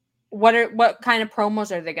 what kind of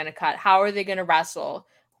promos are they going to cut? How are they going to wrestle?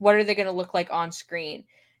 What are they going to look like on screen?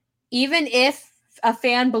 Even if a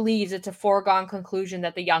fan believes it's a foregone conclusion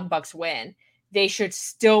that the Young Bucks win, they should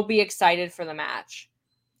still be excited for the match.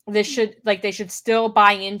 They should still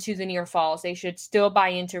buy into the near falls. They should still buy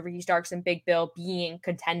into Ricky Starks and Big Bill being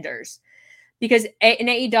contenders. Because in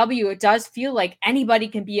AEW, it does feel like anybody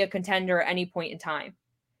can be a contender at any point in time.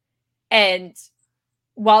 And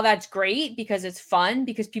while that's great because it's fun,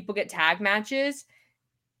 because people get tag matches,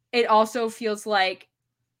 it also feels like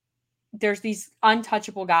there's these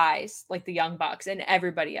untouchable guys like the Young Bucks and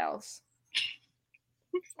everybody else.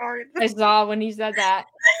 Sorry. I saw when he said that.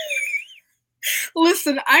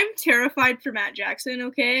 Listen, I'm terrified for Matt Jackson,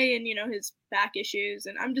 okay? And, you know, his back issues.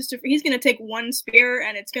 And I'm just, he's going to take one spear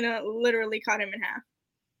and it's going to literally cut him in half.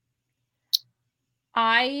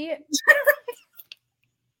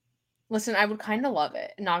 Listen, I would kind of love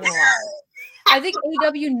it. Not going to lie. I think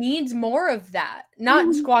AEW needs more of that.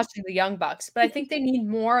 Not squashing the Young Bucks, but I think they need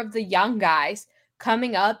more of the young guys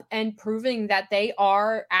coming up and proving that they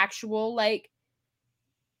are actual, like,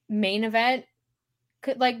 main event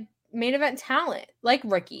talent, like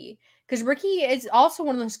Ricky. because Ricky is also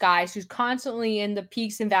one of those guys who's constantly in the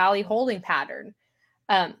peaks and valley holding pattern.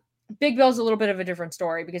 Big Bill's a little bit of a different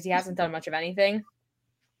story because he hasn't done much of anything.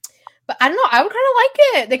 But I don't know. I would kind of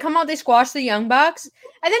like it. They come out, they squash the Young Bucks,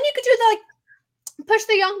 and then you could do the push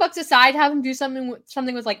the Young Bucks aside, have them do something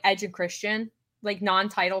with like Edge and Christian, like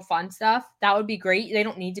non-title fun stuff. That would be great. They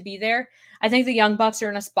don't need to be there. I think the Young Bucks are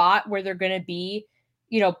in a spot where they're going to be,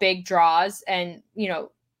 big draws, and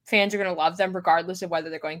fans are going to love them regardless of whether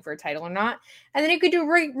they're going for a title or not. And then you could do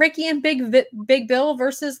Ricky and Big Bill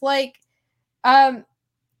versus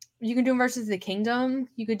you can do them versus the Kingdom.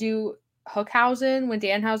 You could do Hookhausen when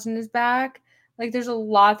Danhausen is back. Like, there's a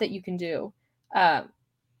lot that you can do. And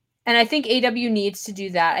I think AEW needs to do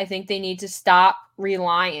that. I think they need to stop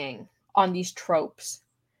relying on these tropes.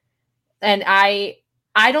 And I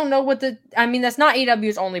don't know that's not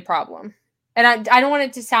AEW's only problem. And I don't want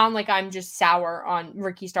it to sound like I'm just sour on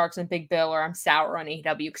Ricky Starks and Big Bill, or I'm sour on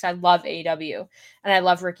AEW, because I love AEW and I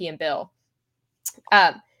love Ricky and Bill.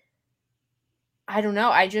 I don't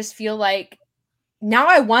know. I just feel like now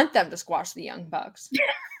I want them to squash the Young Bucks.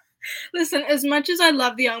 Listen, as much as I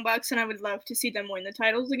love the Young Bucks and I would love to see them win the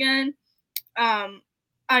titles again,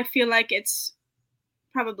 I feel like it's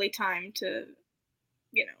probably time to,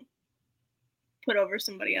 put over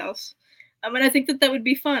somebody else. And I think that would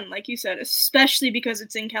be fun, like you said, especially because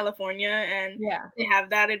it's in California and they have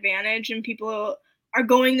that advantage and people are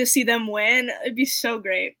going to see them win. It'd be so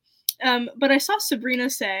great. But I saw Sabrina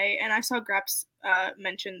say, and I saw Graps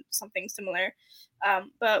mention something similar,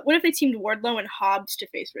 but what if they teamed Wardlow and Hobbs to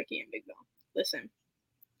face Ricky and Big Bill? Listen,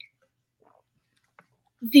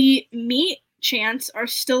 the meat chants are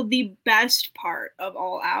still the best part of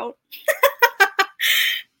All Out.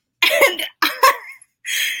 And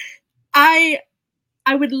I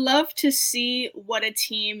would love to see what a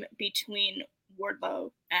team between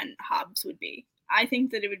Wardlow and Hobbs would be. I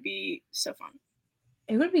think that it would be so fun.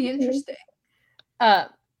 It would be interesting.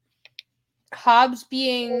 Hobbs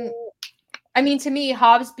being, to me,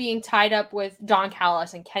 Hobbs being tied up with Don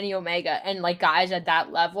Callis and Kenny Omega and like guys at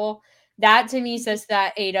that level, that to me says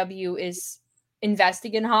that AEW is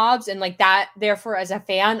investing in Hobbs, and like that, therefore, as a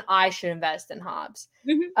fan, I should invest in Hobbs.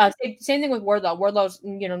 Mm-hmm. Same thing with Wardlow. Wardlow's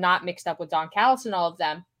not mixed up with Don Callis and all of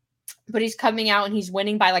them, but he's coming out and he's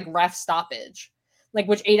winning by like ref stoppage, like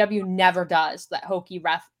which AEW never does, that hokey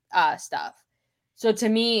ref stuff. So to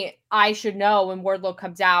me, I should know when Wardlow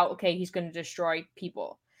comes out, okay, he's going to destroy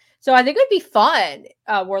people. So I think it would be fun,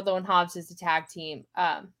 Wardlow and Hobbs as a tag team.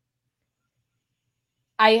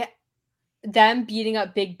 Them beating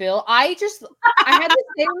up Big Bill. I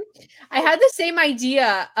had the same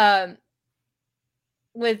idea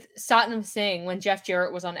with Satnam Singh when Jeff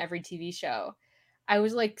Jarrett was on every TV show. I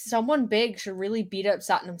was like, someone big should really beat up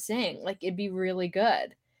Satnam Singh. Like, it'd be really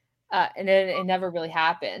good. And it never really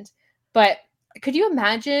happened. But could you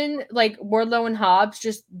imagine like Wardlow and Hobbs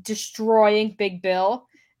just destroying Big Bill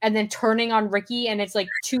and then turning on Ricky, and it's like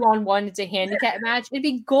 2-on-1, it's a handicap match? It'd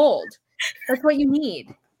be gold. That's what you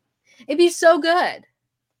need. It'd be so good.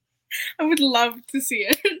 I would love to see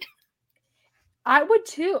it. I would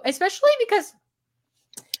too, especially because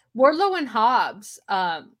Wardlow and Hobbs,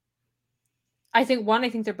 I think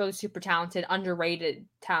they're both super talented, underrated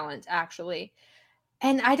talent, actually.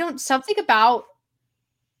 And something about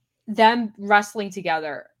them wrestling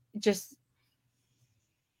together, just,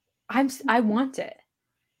 I want it.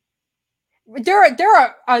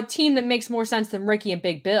 They're a team that makes more sense than Ricky and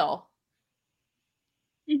Big Bill.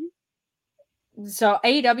 Mm-hmm. So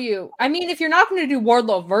AEW, if you're not going to do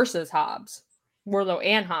Wardlow versus Hobbs, Wardlow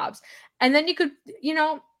and Hobbs, and then you could,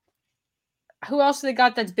 who else they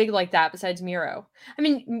got that's big like that besides Miro?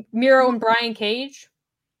 Miro and Brian Cage.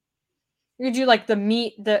 You could do like the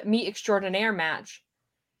meat extraordinaire match,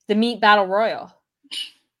 the meat battle royal.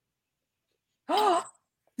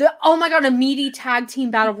 Oh my god, a meaty tag team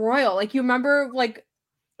battle royal. Like, you remember, like,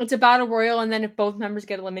 it's a battle royal, and then if both members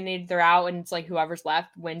get eliminated, they're out, and it's like whoever's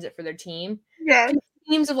left wins it for their team. Yeah. 2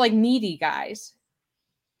 teams of like meaty guys.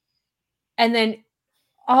 And then,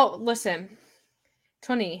 listen,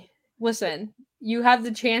 Tony, listen, you have the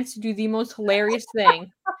chance to do the most hilarious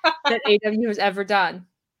thing that AEW has ever done.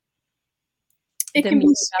 It can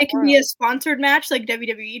be a sponsored match like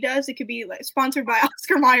WWE does. It could be like sponsored by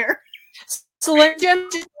Oscar Mayer. Slim Jim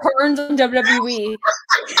just turns on WWE.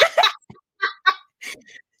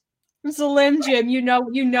 Slim Jim, you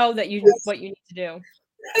know that what you need to do.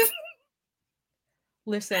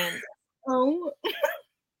 Listen. Oh.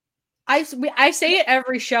 I say it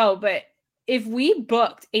every show, but if we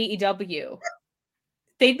booked AEW,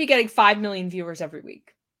 they'd be getting 5 million viewers every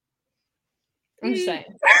week. I'm just saying.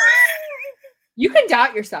 You can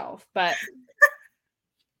doubt yourself, but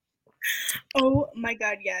Oh my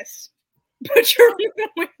god, yes. But you're gonna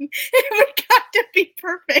win. It would got to be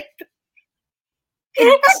perfect.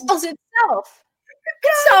 It sells itself.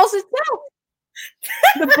 It sells itself.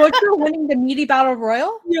 The Butcher winning the Meaty Battle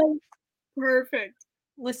Royal? Yeah. Perfect.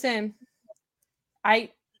 Listen,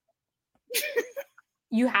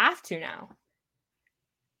 you have to now.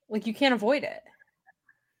 Like, you can't avoid it.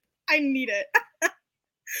 I need it.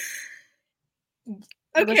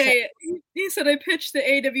 Okay, he said I pitched the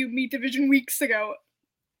AEW meat division weeks ago.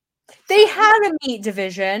 They had a meat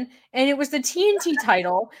division, and it was the TNT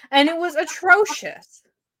title, and it was atrocious.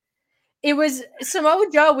 It was Samoa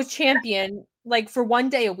Joe was champion like for one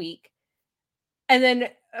day a week, and then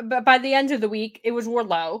by the end of the week, it was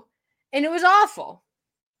Wardlow, and it was awful.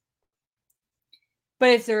 But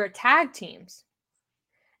if there are tag teams,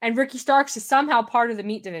 and Ricky Starks is somehow part of the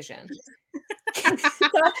meat division,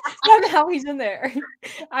 somehow he's in there.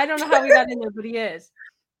 I don't know how he got in there, but he is.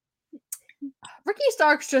 Ricky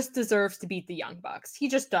Starks just deserves to beat the Young Bucks. He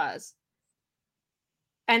just does.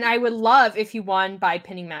 And I would love if he won by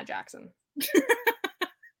pinning Matt Jackson.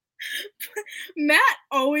 Matt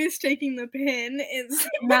always taking the pin is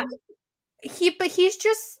Matt, he's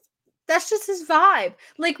just, that's just his vibe.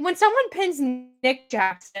 Like, when someone pins Nick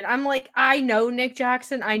Jackson, I'm like, I know Nick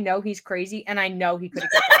Jackson, I know he's crazy, and I know he could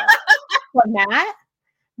have kicked it out. But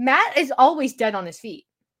Matt is always dead on his feet.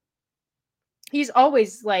 He's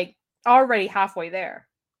always like already halfway there.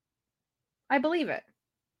 I believe it.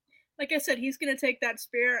 Like I said, he's gonna take that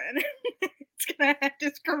spear and it's gonna end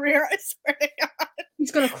his career, I swear to God.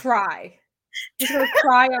 He's gonna cry. He's gonna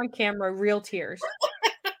cry on camera, real tears.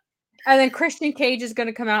 And then Christian Cage is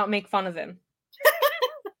gonna come out and make fun of him.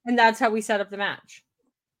 And that's how we set up the match.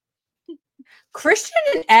 Christian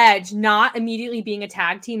and Edge not immediately being a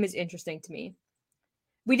tag team is interesting to me.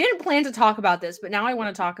 We didn't plan to talk about this, but now I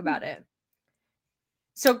want to talk about it.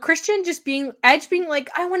 So Christian Edge being like,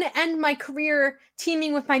 I want to end my career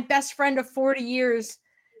teaming with my best friend of 40 years.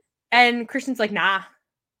 And Christian's like, nah,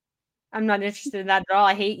 I'm not interested in that at all.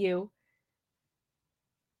 I hate you.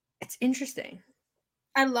 It's interesting.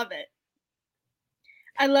 I love it.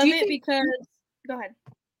 I love it because... Go ahead.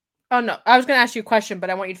 Oh, no. I was going to ask you a question, but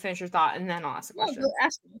I want you to finish your thought, and then I'll ask a question. No,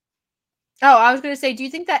 ask me. Oh, I was going to say, do you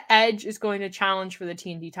think that Edge is going to challenge for the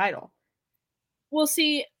TNT title? Well,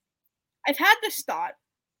 see, I've had this thought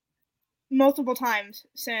multiple times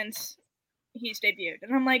since he's debuted.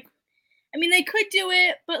 And I'm like, I mean, they could do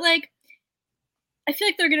it, but, like, I feel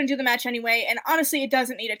like they're going to do the match anyway. And honestly, it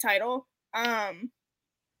doesn't need a title.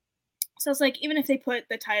 So it's like, even if they put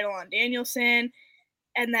the title on Danielson,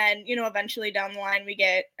 and then, you know, eventually down the line we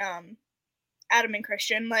get Adam and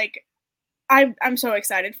Christian, like, I'm so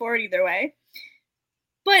excited for it either way.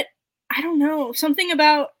 But I don't know, something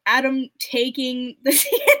about Adam taking the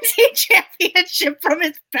TNT championship from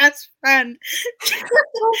his best friend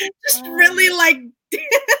just really, like,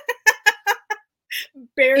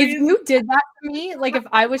 if you did that to me, like if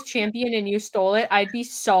I was champion and you stole it, I'd be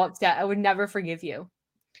so upset. I would never forgive you.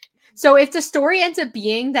 So if the story ends up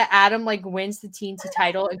being that Adam like wins the TNT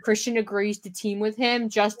title and Christian agrees to team with him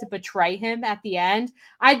just to betray him at the end,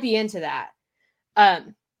 I'd be into that.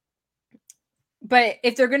 But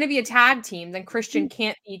if they're going to be a tag team, then Christian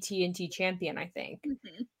can't be TNT champion, I think.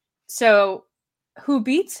 Mm-hmm. So who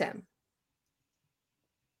beats him?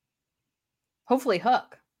 Hopefully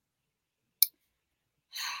Hook.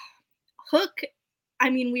 Hook, I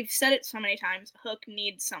mean, we've said it so many times, Hook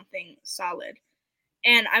needs something solid.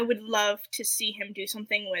 And I would love to see him do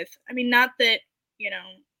something with, I mean, not that, you know,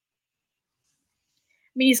 I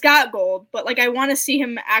mean, he's got gold, but, like, I want to see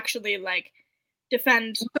him actually, like,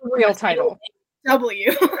 defend the real title.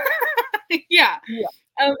 W. Yeah.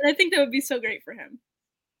 And I think that would be so great for him.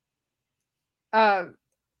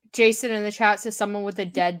 Jason in the chat says someone with a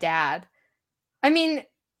dead dad. I mean,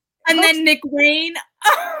 and then Nick Wayne.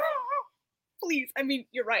 Please, I mean,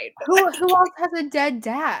 you're right. Who else has a dead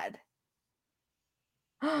dad?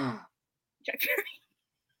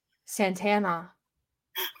 Santana.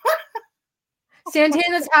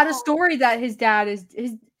 Santana's had a story that his dad is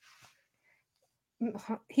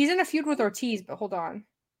he's in a feud with Ortiz, but hold on.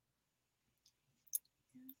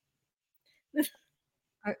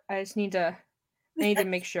 I just need to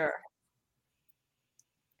make sure.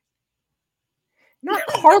 Not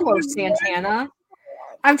Carlos Santana.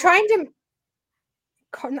 I'm trying to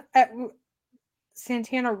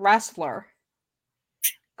Santana wrestler.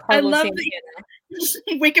 Carlos I love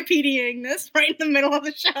Santana. Wikipediaing this right in the middle of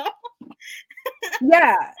the show.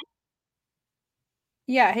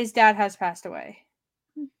 Yeah, his dad has passed away.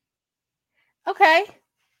 Okay.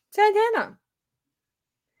 Santana.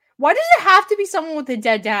 Why does it have to be someone with a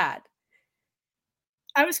dead dad?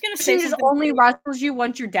 I was gonna say Christian just only wrestles you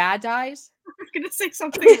once your dad dies. I was gonna say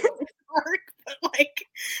something really dark, but like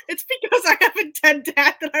it's because I have a dead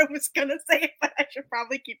dad that I was gonna say it, but I should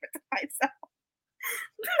probably keep it to myself.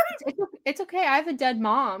 It's okay. I have a dead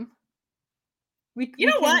mom. You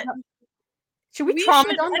know what? Should we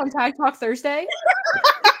trauma dump on Tag Talk Thursday?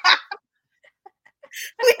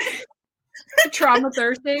 Trauma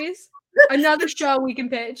Thursdays. Another show we can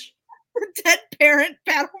pitch. Dead Parent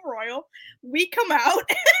Battle Royal. We come out.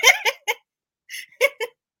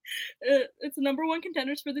 It's the number 1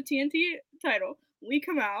 contenders for the TNT title. We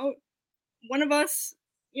come out. One of us,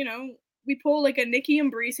 you know, we pull like a Nikki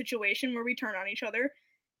and Brie situation where we turn on each other.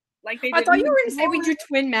 Like they did. I thought you were going to say we do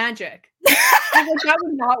twin magic. I was like, that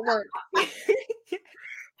would not work.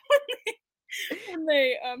 When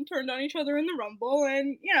they turned on each other in the Rumble,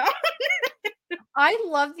 and you know. I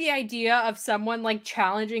love the idea of someone like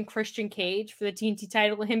challenging Christian Cage for the TNT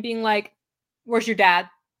title and him being like, "Where's your dad?"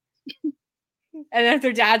 And then if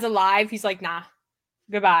their dad's alive, he's like, "Nah,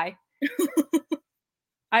 goodbye."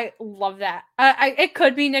 I love that. It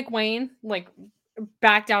could be Nick Wayne, like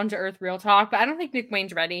back down to earth, real talk, but I don't think Nick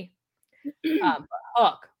Wayne's ready.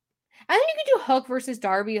 Hook. I think you could do Hook versus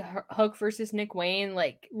Darby, Hook versus Nick Wayne,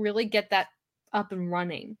 like really get that up and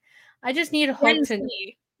running. I just need Hook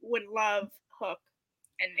Wednesday would love Hook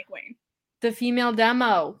and Nick Wayne. The female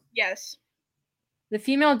demo. Yes. The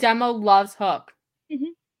female demo loves Hook.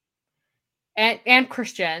 Mm-hmm. And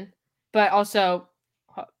Christian, but also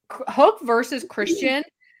Hook versus Christian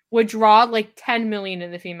would draw like 10 million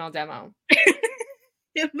in the female demo.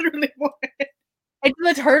 It literally would. It's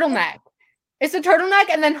the turtleneck. It's a turtleneck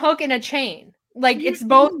and then Hook in a chain. Like it's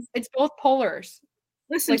both polars.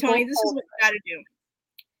 Listen, like Tony, this is what you gotta do.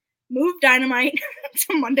 Move Dynamite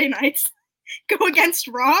to Monday nights. Go against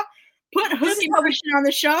Raw. Put Hook and Christian on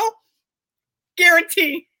the show.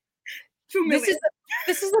 Guarantee. 2 million.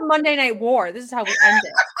 This is a Monday Night War. This is how we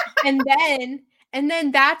end it. And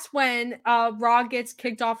then that's when Raw gets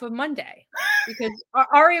kicked off of Monday. Because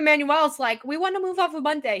Ari Emanuel's like, we want to move off of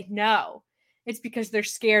Monday. No. It's because they're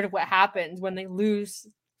scared of what happens when they lose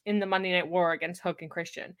in the Monday Night War against Hook and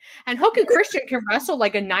Christian. And Hook and Christian can wrestle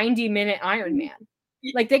like a 90-minute Iron Man.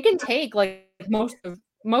 Like they can take like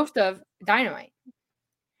most of Dynamite.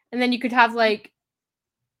 And then you could have like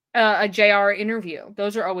a JR interview.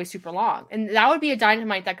 Those are always super long. And that would be a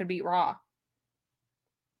Dynamite that could beat Raw.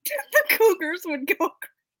 The Cougars would go.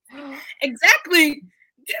 Exactly.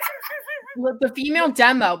 The female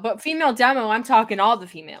demo. But female demo, I'm talking all the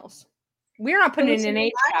females. We're not putting in an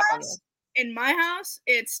age cap on it. In my house,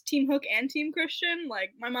 it's Team Hook and Team Christian.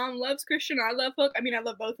 Like, my mom loves Christian. I love Hook. I mean, I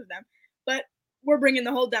love both of them. But we're bringing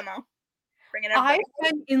the whole demo. I've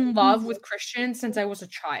been in love with Christian since I was a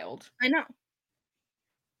child. I know.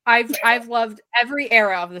 I've loved every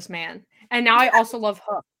era of this man. And now I also love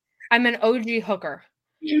Hook. I'm an OG hooker.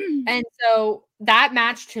 And so that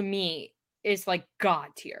match to me is like God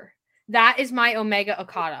tier. That is my Omega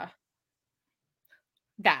Okada.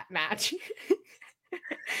 That match.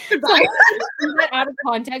 Like, out of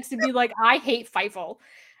context to be like, I hate Fightful.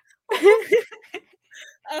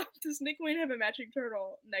 Does Nick Wayne have a matching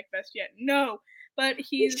turtle neck vest yet? No, but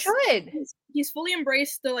he should. He's fully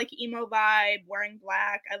embraced the like emo vibe, wearing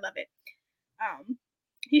black. I love it.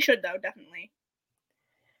 He should though, definitely.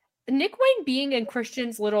 Nick Wayne being in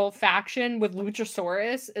Christian's little faction with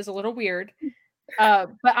Luchasaurus is a little weird.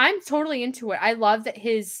 But I'm totally into it. I love that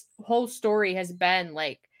his whole story has been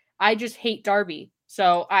like, I just hate Darby.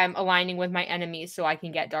 So I'm aligning with my enemies so I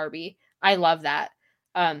can get Darby. I love that.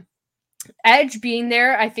 Edge being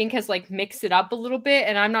there, I think, has like mixed it up a little bit.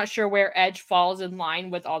 And I'm not sure where Edge falls in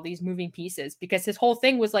line with all these moving pieces because his whole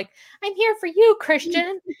thing was like, I'm here for you,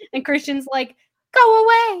 Christian. And Christian's like, go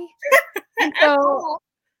away. And so,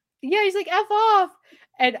 yeah, he's like, F off.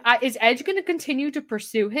 And is Edge going to continue to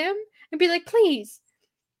pursue him and be like, please,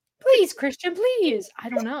 Christian, please? I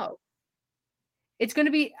don't know. It's going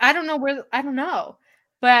to be, I don't know.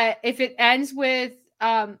 But if it ends with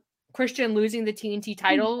Christian losing the TNT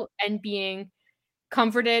title and being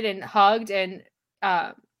comforted and hugged and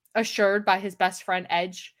assured by his best friend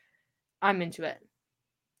Edge, I'm into it.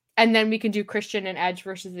 And then we can do Christian and Edge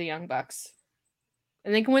versus the Young Bucks.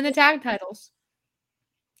 And they can win the tag titles.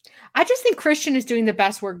 I just think Christian is doing the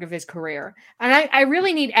best work of his career. And I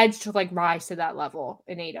really need Edge to like rise to that level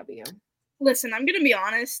in AEW. Listen, I'm going to be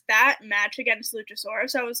honest. That match against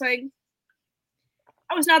Luchasaurus, I was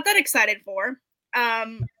not that excited for.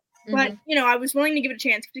 But, you know, I was willing to give it a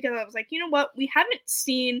chance because I was like, you know what? We haven't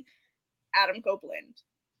seen Adam Copeland,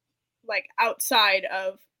 like, outside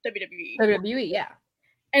of WWE. WWE, yeah.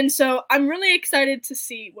 And so I'm really excited to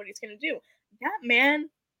see what he's going to do. That man,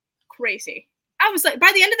 crazy. I was like,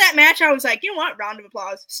 by the end of that match, I was like, you know what? Round of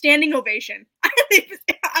applause, standing ovation.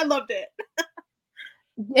 I loved it.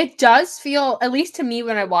 It does feel, at least to me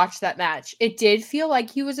when I watched that match, it did feel like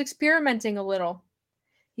he was experimenting a little.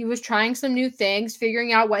 He was trying some new things,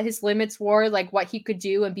 figuring out what his limits were, like what he could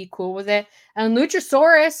do and be cool with it. And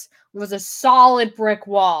Luchasaurus was a solid brick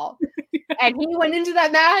wall. And he went into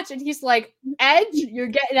that match and he's like, Edge, you're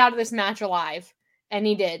getting out of this match alive. And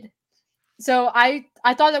he did. So I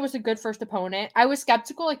thought that was a good first opponent. I was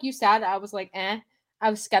skeptical, like you said. I was like, I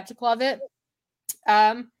was skeptical of it.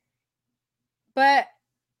 But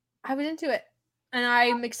I was into it. And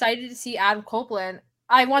I'm excited to see Adam Copeland.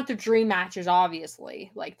 I want the dream matches,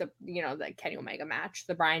 obviously, like the Kenny Omega match,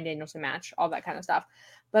 the Bryan Danielson match, all that kind of stuff.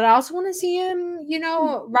 But I also want to see him,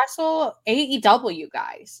 wrestle AEW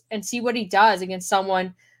guys and see what he does against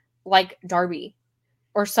someone like Darby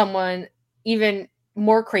or someone even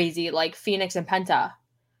more crazy like Phoenix and Penta.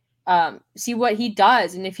 See what he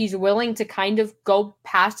does and if he's willing to kind of go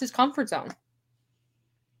past his comfort zone.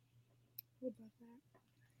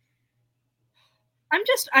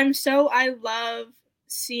 I love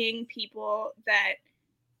seeing people that,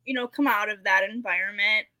 come out of that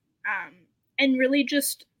environment and really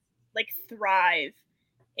just like thrive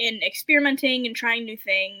in experimenting and trying new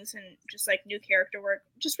things and just like new character work,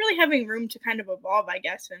 just really having room to kind of evolve, I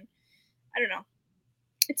guess. And I don't know.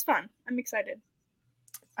 It's fun. I'm excited.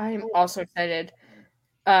 I'm also excited.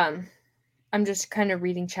 I'm just kind of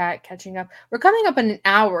reading chat, catching up. We're coming up in an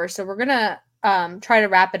hour, so we're gonna try to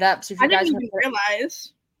wrap it up. So if you guys didn't even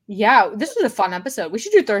realize. Yeah, this was a fun episode. We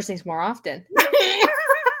should do Thursdays more often.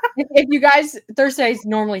 If you guys, Thursdays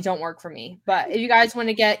normally don't work for me, but if you guys want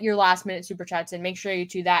to get your last minute super chats in, make sure you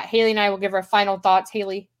do that. Haley and I will give our final thoughts.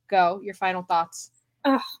 Haley, go. Your final thoughts.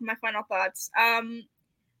 Oh, my final thoughts. I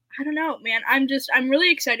don't know, man. I'm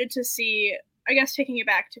really excited to see, I guess, taking it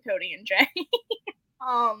back to Cody and Jay.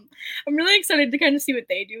 I'm really excited to kind of see what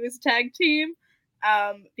they do as a tag team.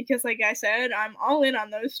 Because like I said, I'm all in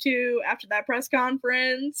on those two after that press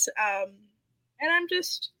conference. And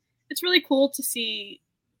it's really cool to see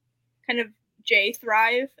kind of Jay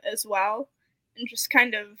thrive as well. And just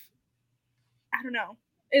kind of, I don't know.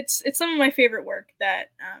 It's some of my favorite work that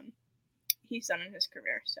he's done in his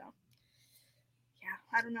career. So yeah,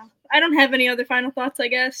 I don't know. I don't have any other final thoughts, I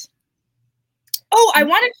guess. Oh, I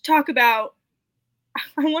wanted to talk about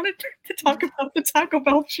the Taco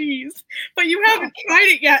Bell cheese, but you haven't tried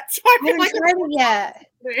it yet, so I feel like tried it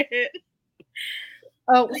yet.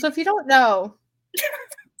 Oh, so if you don't know,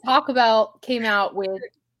 Taco Bell came out with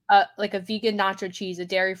like a vegan nacho cheese, a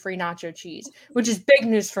dairy-free nacho cheese, which is big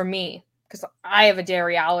news for me because I have a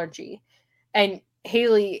dairy allergy, and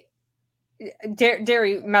Haley,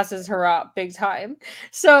 dairy messes her up big time.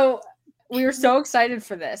 So we were so excited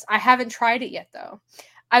for this. I haven't tried it yet though.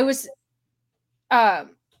 I was, I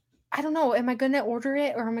don't know. Am I going to order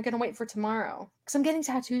it or am I going to wait for tomorrow? Because I'm getting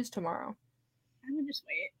tattoos tomorrow. I'm going to just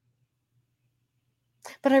wait.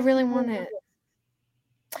 But I really want it.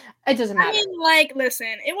 It doesn't matter. I mean, like,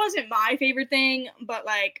 listen, it wasn't my favorite thing, but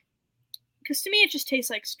like, because to me it just tastes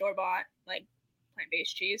like store-bought, like,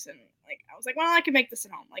 plant-based cheese, and like, I was like, well, I could make this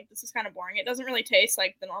at home. Like, this is kind of boring. It doesn't really taste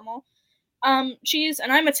like the normal cheese,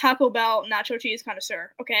 and I'm a Taco Bell nacho cheese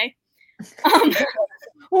connoisseur, okay?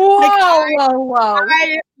 Whoa, like, whoa.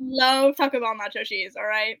 I love Taco Bell nacho cheese, all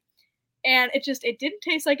right? And it didn't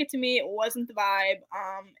taste like it to me. It wasn't the vibe.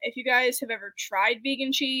 If you guys have ever tried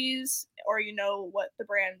vegan cheese or you know what the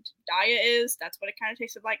brand Daya is, that's what it kind of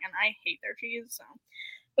tasted like. And I hate their cheese. So,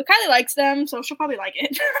 but Kylie likes them, so she'll probably like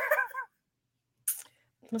it.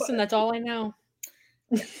 Listen, that's all I know.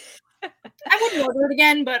 I wouldn't order it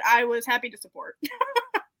again, but I was happy to support.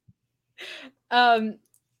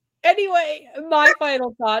 Anyway, my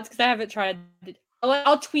final thoughts, because I haven't tried it.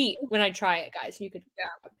 I'll tweet when I try it, guys. You could.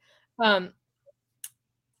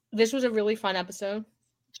 This was a really fun episode.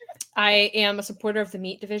 I am a supporter of the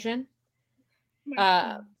meat division.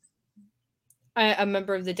 I'm a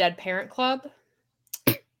member of the Dead Parent Club,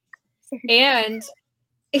 and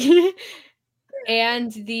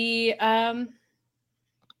and the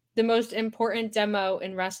most important demo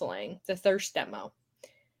in wrestling, the thirst demo.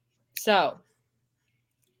 So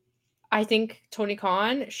I think Tony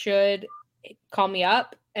Khan should call me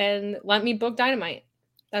up and let me book Dynamite.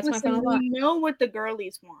 That's my final thought. We know what the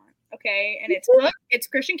girlies want, okay? And it's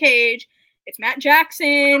Christian Cage, it's Matt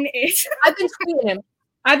Jackson, it's I've been tweeting him.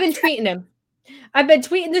 I've been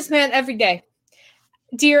tweeting this man every day.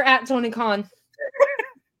 Dear at Tony Khan,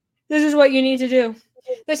 this is what you need to do.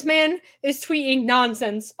 This man is tweeting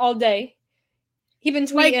nonsense all day. He's been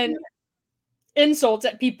tweeting insults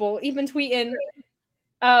at people. He's been tweeting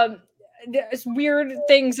There's weird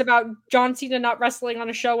things about John Cena not wrestling on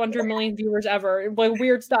a show under 1 million viewers ever. Like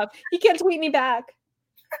weird stuff. He can't tweet me back.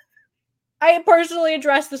 I personally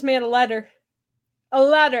addressed this man a letter. A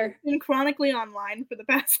letter. Been chronically online for the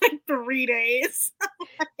past 3 days.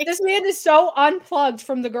 This man is so unplugged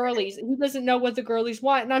from the girlies. He doesn't know what the girlies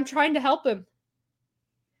want, and I'm trying to help him.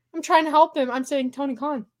 I'm saying, Tony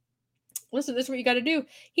Khan, listen, this is what you got to do.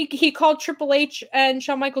 He called Triple H and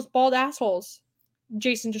Shawn Michaels bald assholes.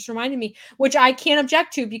 Jason just reminded me, which I can't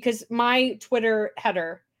object to because my Twitter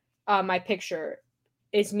header, my picture,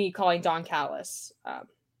 is me calling Don Callis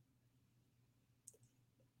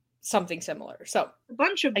something similar. So a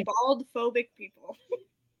bunch of bald phobic people.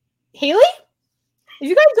 Haley, if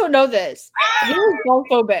you guys don't know this, Haley's bald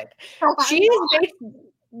phobic.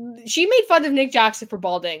 She made fun of Nick Jackson for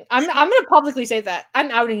balding. I'm gonna publicly say that.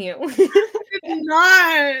 I'm outing you.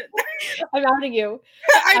 Not. I'm outing you.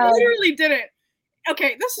 I literally didn't.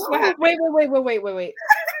 Okay, this is what happened. Wait.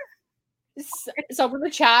 Someone in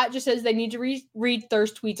the chat just says they need to read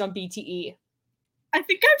thirst tweets on BTE. I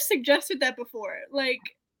think I've suggested that before.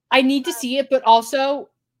 I need to see it, but also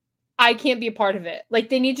I can't be a part of it.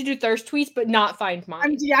 They need to do thirst tweets, but not find mine.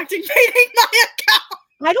 I'm deactivating my account.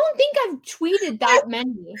 I don't think I've tweeted that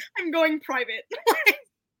many. I'm going private.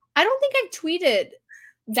 I don't think I've tweeted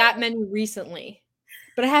that many recently,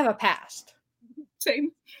 but I have a past.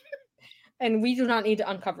 Same. And we do not need to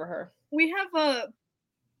uncover her. We have a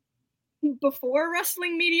before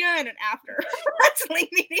wrestling media and an after wrestling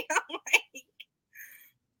media.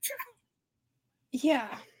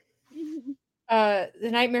 Yeah. The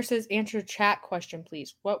Nightmare says, answer chat question,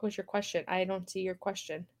 please. What was your question? I don't see your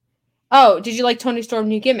question. Oh, did you like Tony Storm's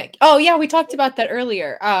new gimmick? Oh, yeah, we talked about that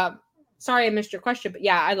earlier. Sorry I missed your question, but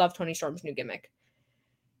yeah, I love Tony Storm's new gimmick.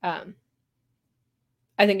 I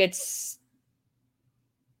think it's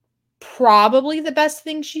probably the best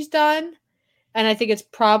thing she's done. And I think it's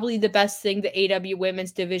probably the best thing the AEW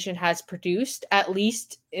women's division has produced, at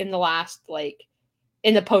least in the last,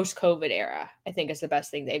 in the post-COVID era. I think it's the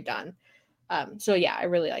best thing they've done. So yeah, I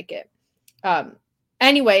really like it.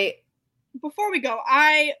 Anyway. Before we go,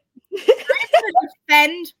 I'm going to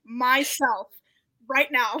defend myself right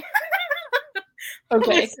now.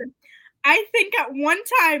 Okay. Listen, I think at one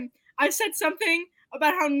time I said something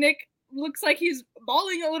about how Nick looks like he's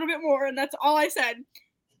balding a little bit more, and that's all I said.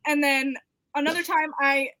 And then another time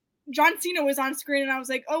John Cena was on screen, and I was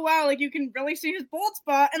like, oh wow, you can really see his bald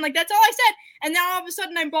spot, and that's all I said. And now all of a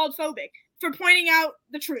sudden I'm bald phobic for pointing out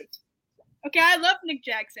the truth. Okay, I love Nick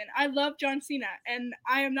Jackson. I love John Cena, and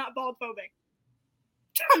I am not bald phobic.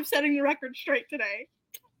 I'm setting the record straight today.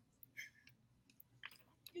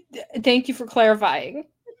 Thank you for clarifying.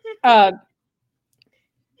 The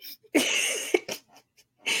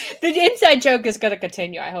inside joke is going to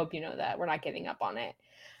continue. I hope you know that. We're not giving up on it.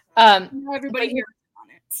 Everybody hears on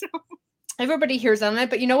it. So. Everybody hears on it.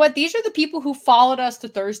 But you know what? These are the people who followed us to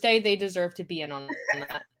Thursday. They deserve to be in on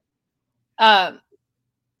that.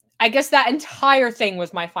 I guess that entire thing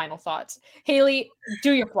was my final thoughts. Haley,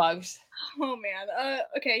 do your plugs. Oh, man.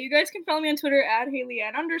 Okay, you guys can follow me on Twitter at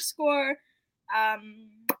 @HaleyAnn_.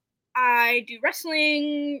 I do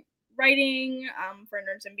wrestling, writing for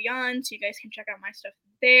Nerds and Beyond, so you guys can check out my stuff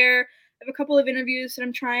there. I have a couple of interviews that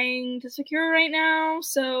I'm trying to secure right now,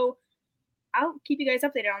 so I'll keep you guys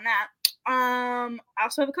updated on that. I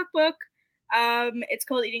also have a cookbook. It's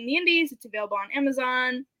called Eating the Indies. It's available on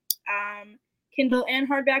Amazon, Kindle and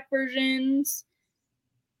hardback versions.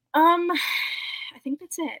 I think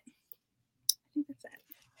that's it.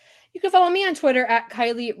 You can follow me on Twitter at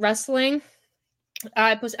Kylie Wrestling.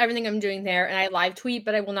 I post everything I'm doing there, and I live tweet,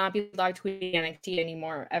 but I will not be live tweeting NXT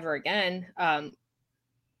anymore ever again.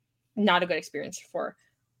 Not a good experience for.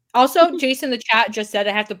 Also, Jason in the chat just said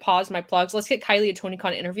I have to pause my plugs. Let's get Kylie a Tony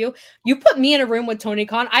Khan interview. You put me in a room with Tony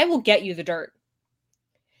Khan, I will get you the dirt.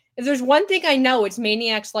 If there's one thing I know, it's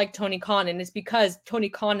maniacs like Tony Khan, and it's because Tony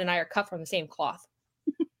Khan and I are cut from the same cloth.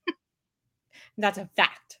 That's a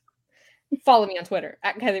fact. Follow me on Twitter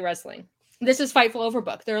at Kylie Wrestling. This is Fightful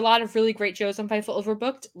Overbooked. There are a lot of really great shows on Fightful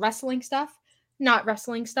Overbooked. Wrestling stuff, not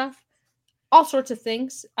wrestling stuff, all sorts of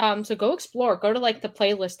things. So go explore. Go to the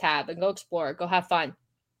playlist tab and go explore. Go have fun.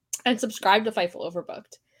 And subscribe to Fightful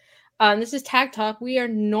Overbooked. This is Tag Talk. We are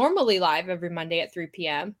normally live every Monday at 3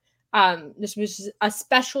 p.m. This was a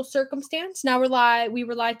special circumstance. Now we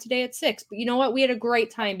were live today at 6. But you know what? We had a great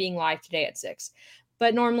time being live today at 6.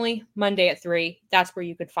 But normally Monday at 3. That's where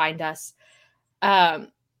you could find us.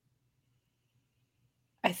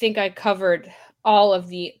 I think I covered all of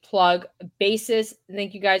the plug bases.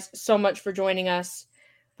 Thank you guys so much for joining us.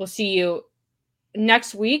 We'll see you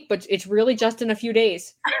next week, but it's really just in a few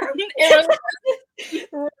days.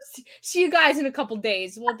 See you guys in a couple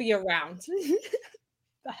days. We'll be around.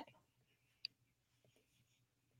 Bye.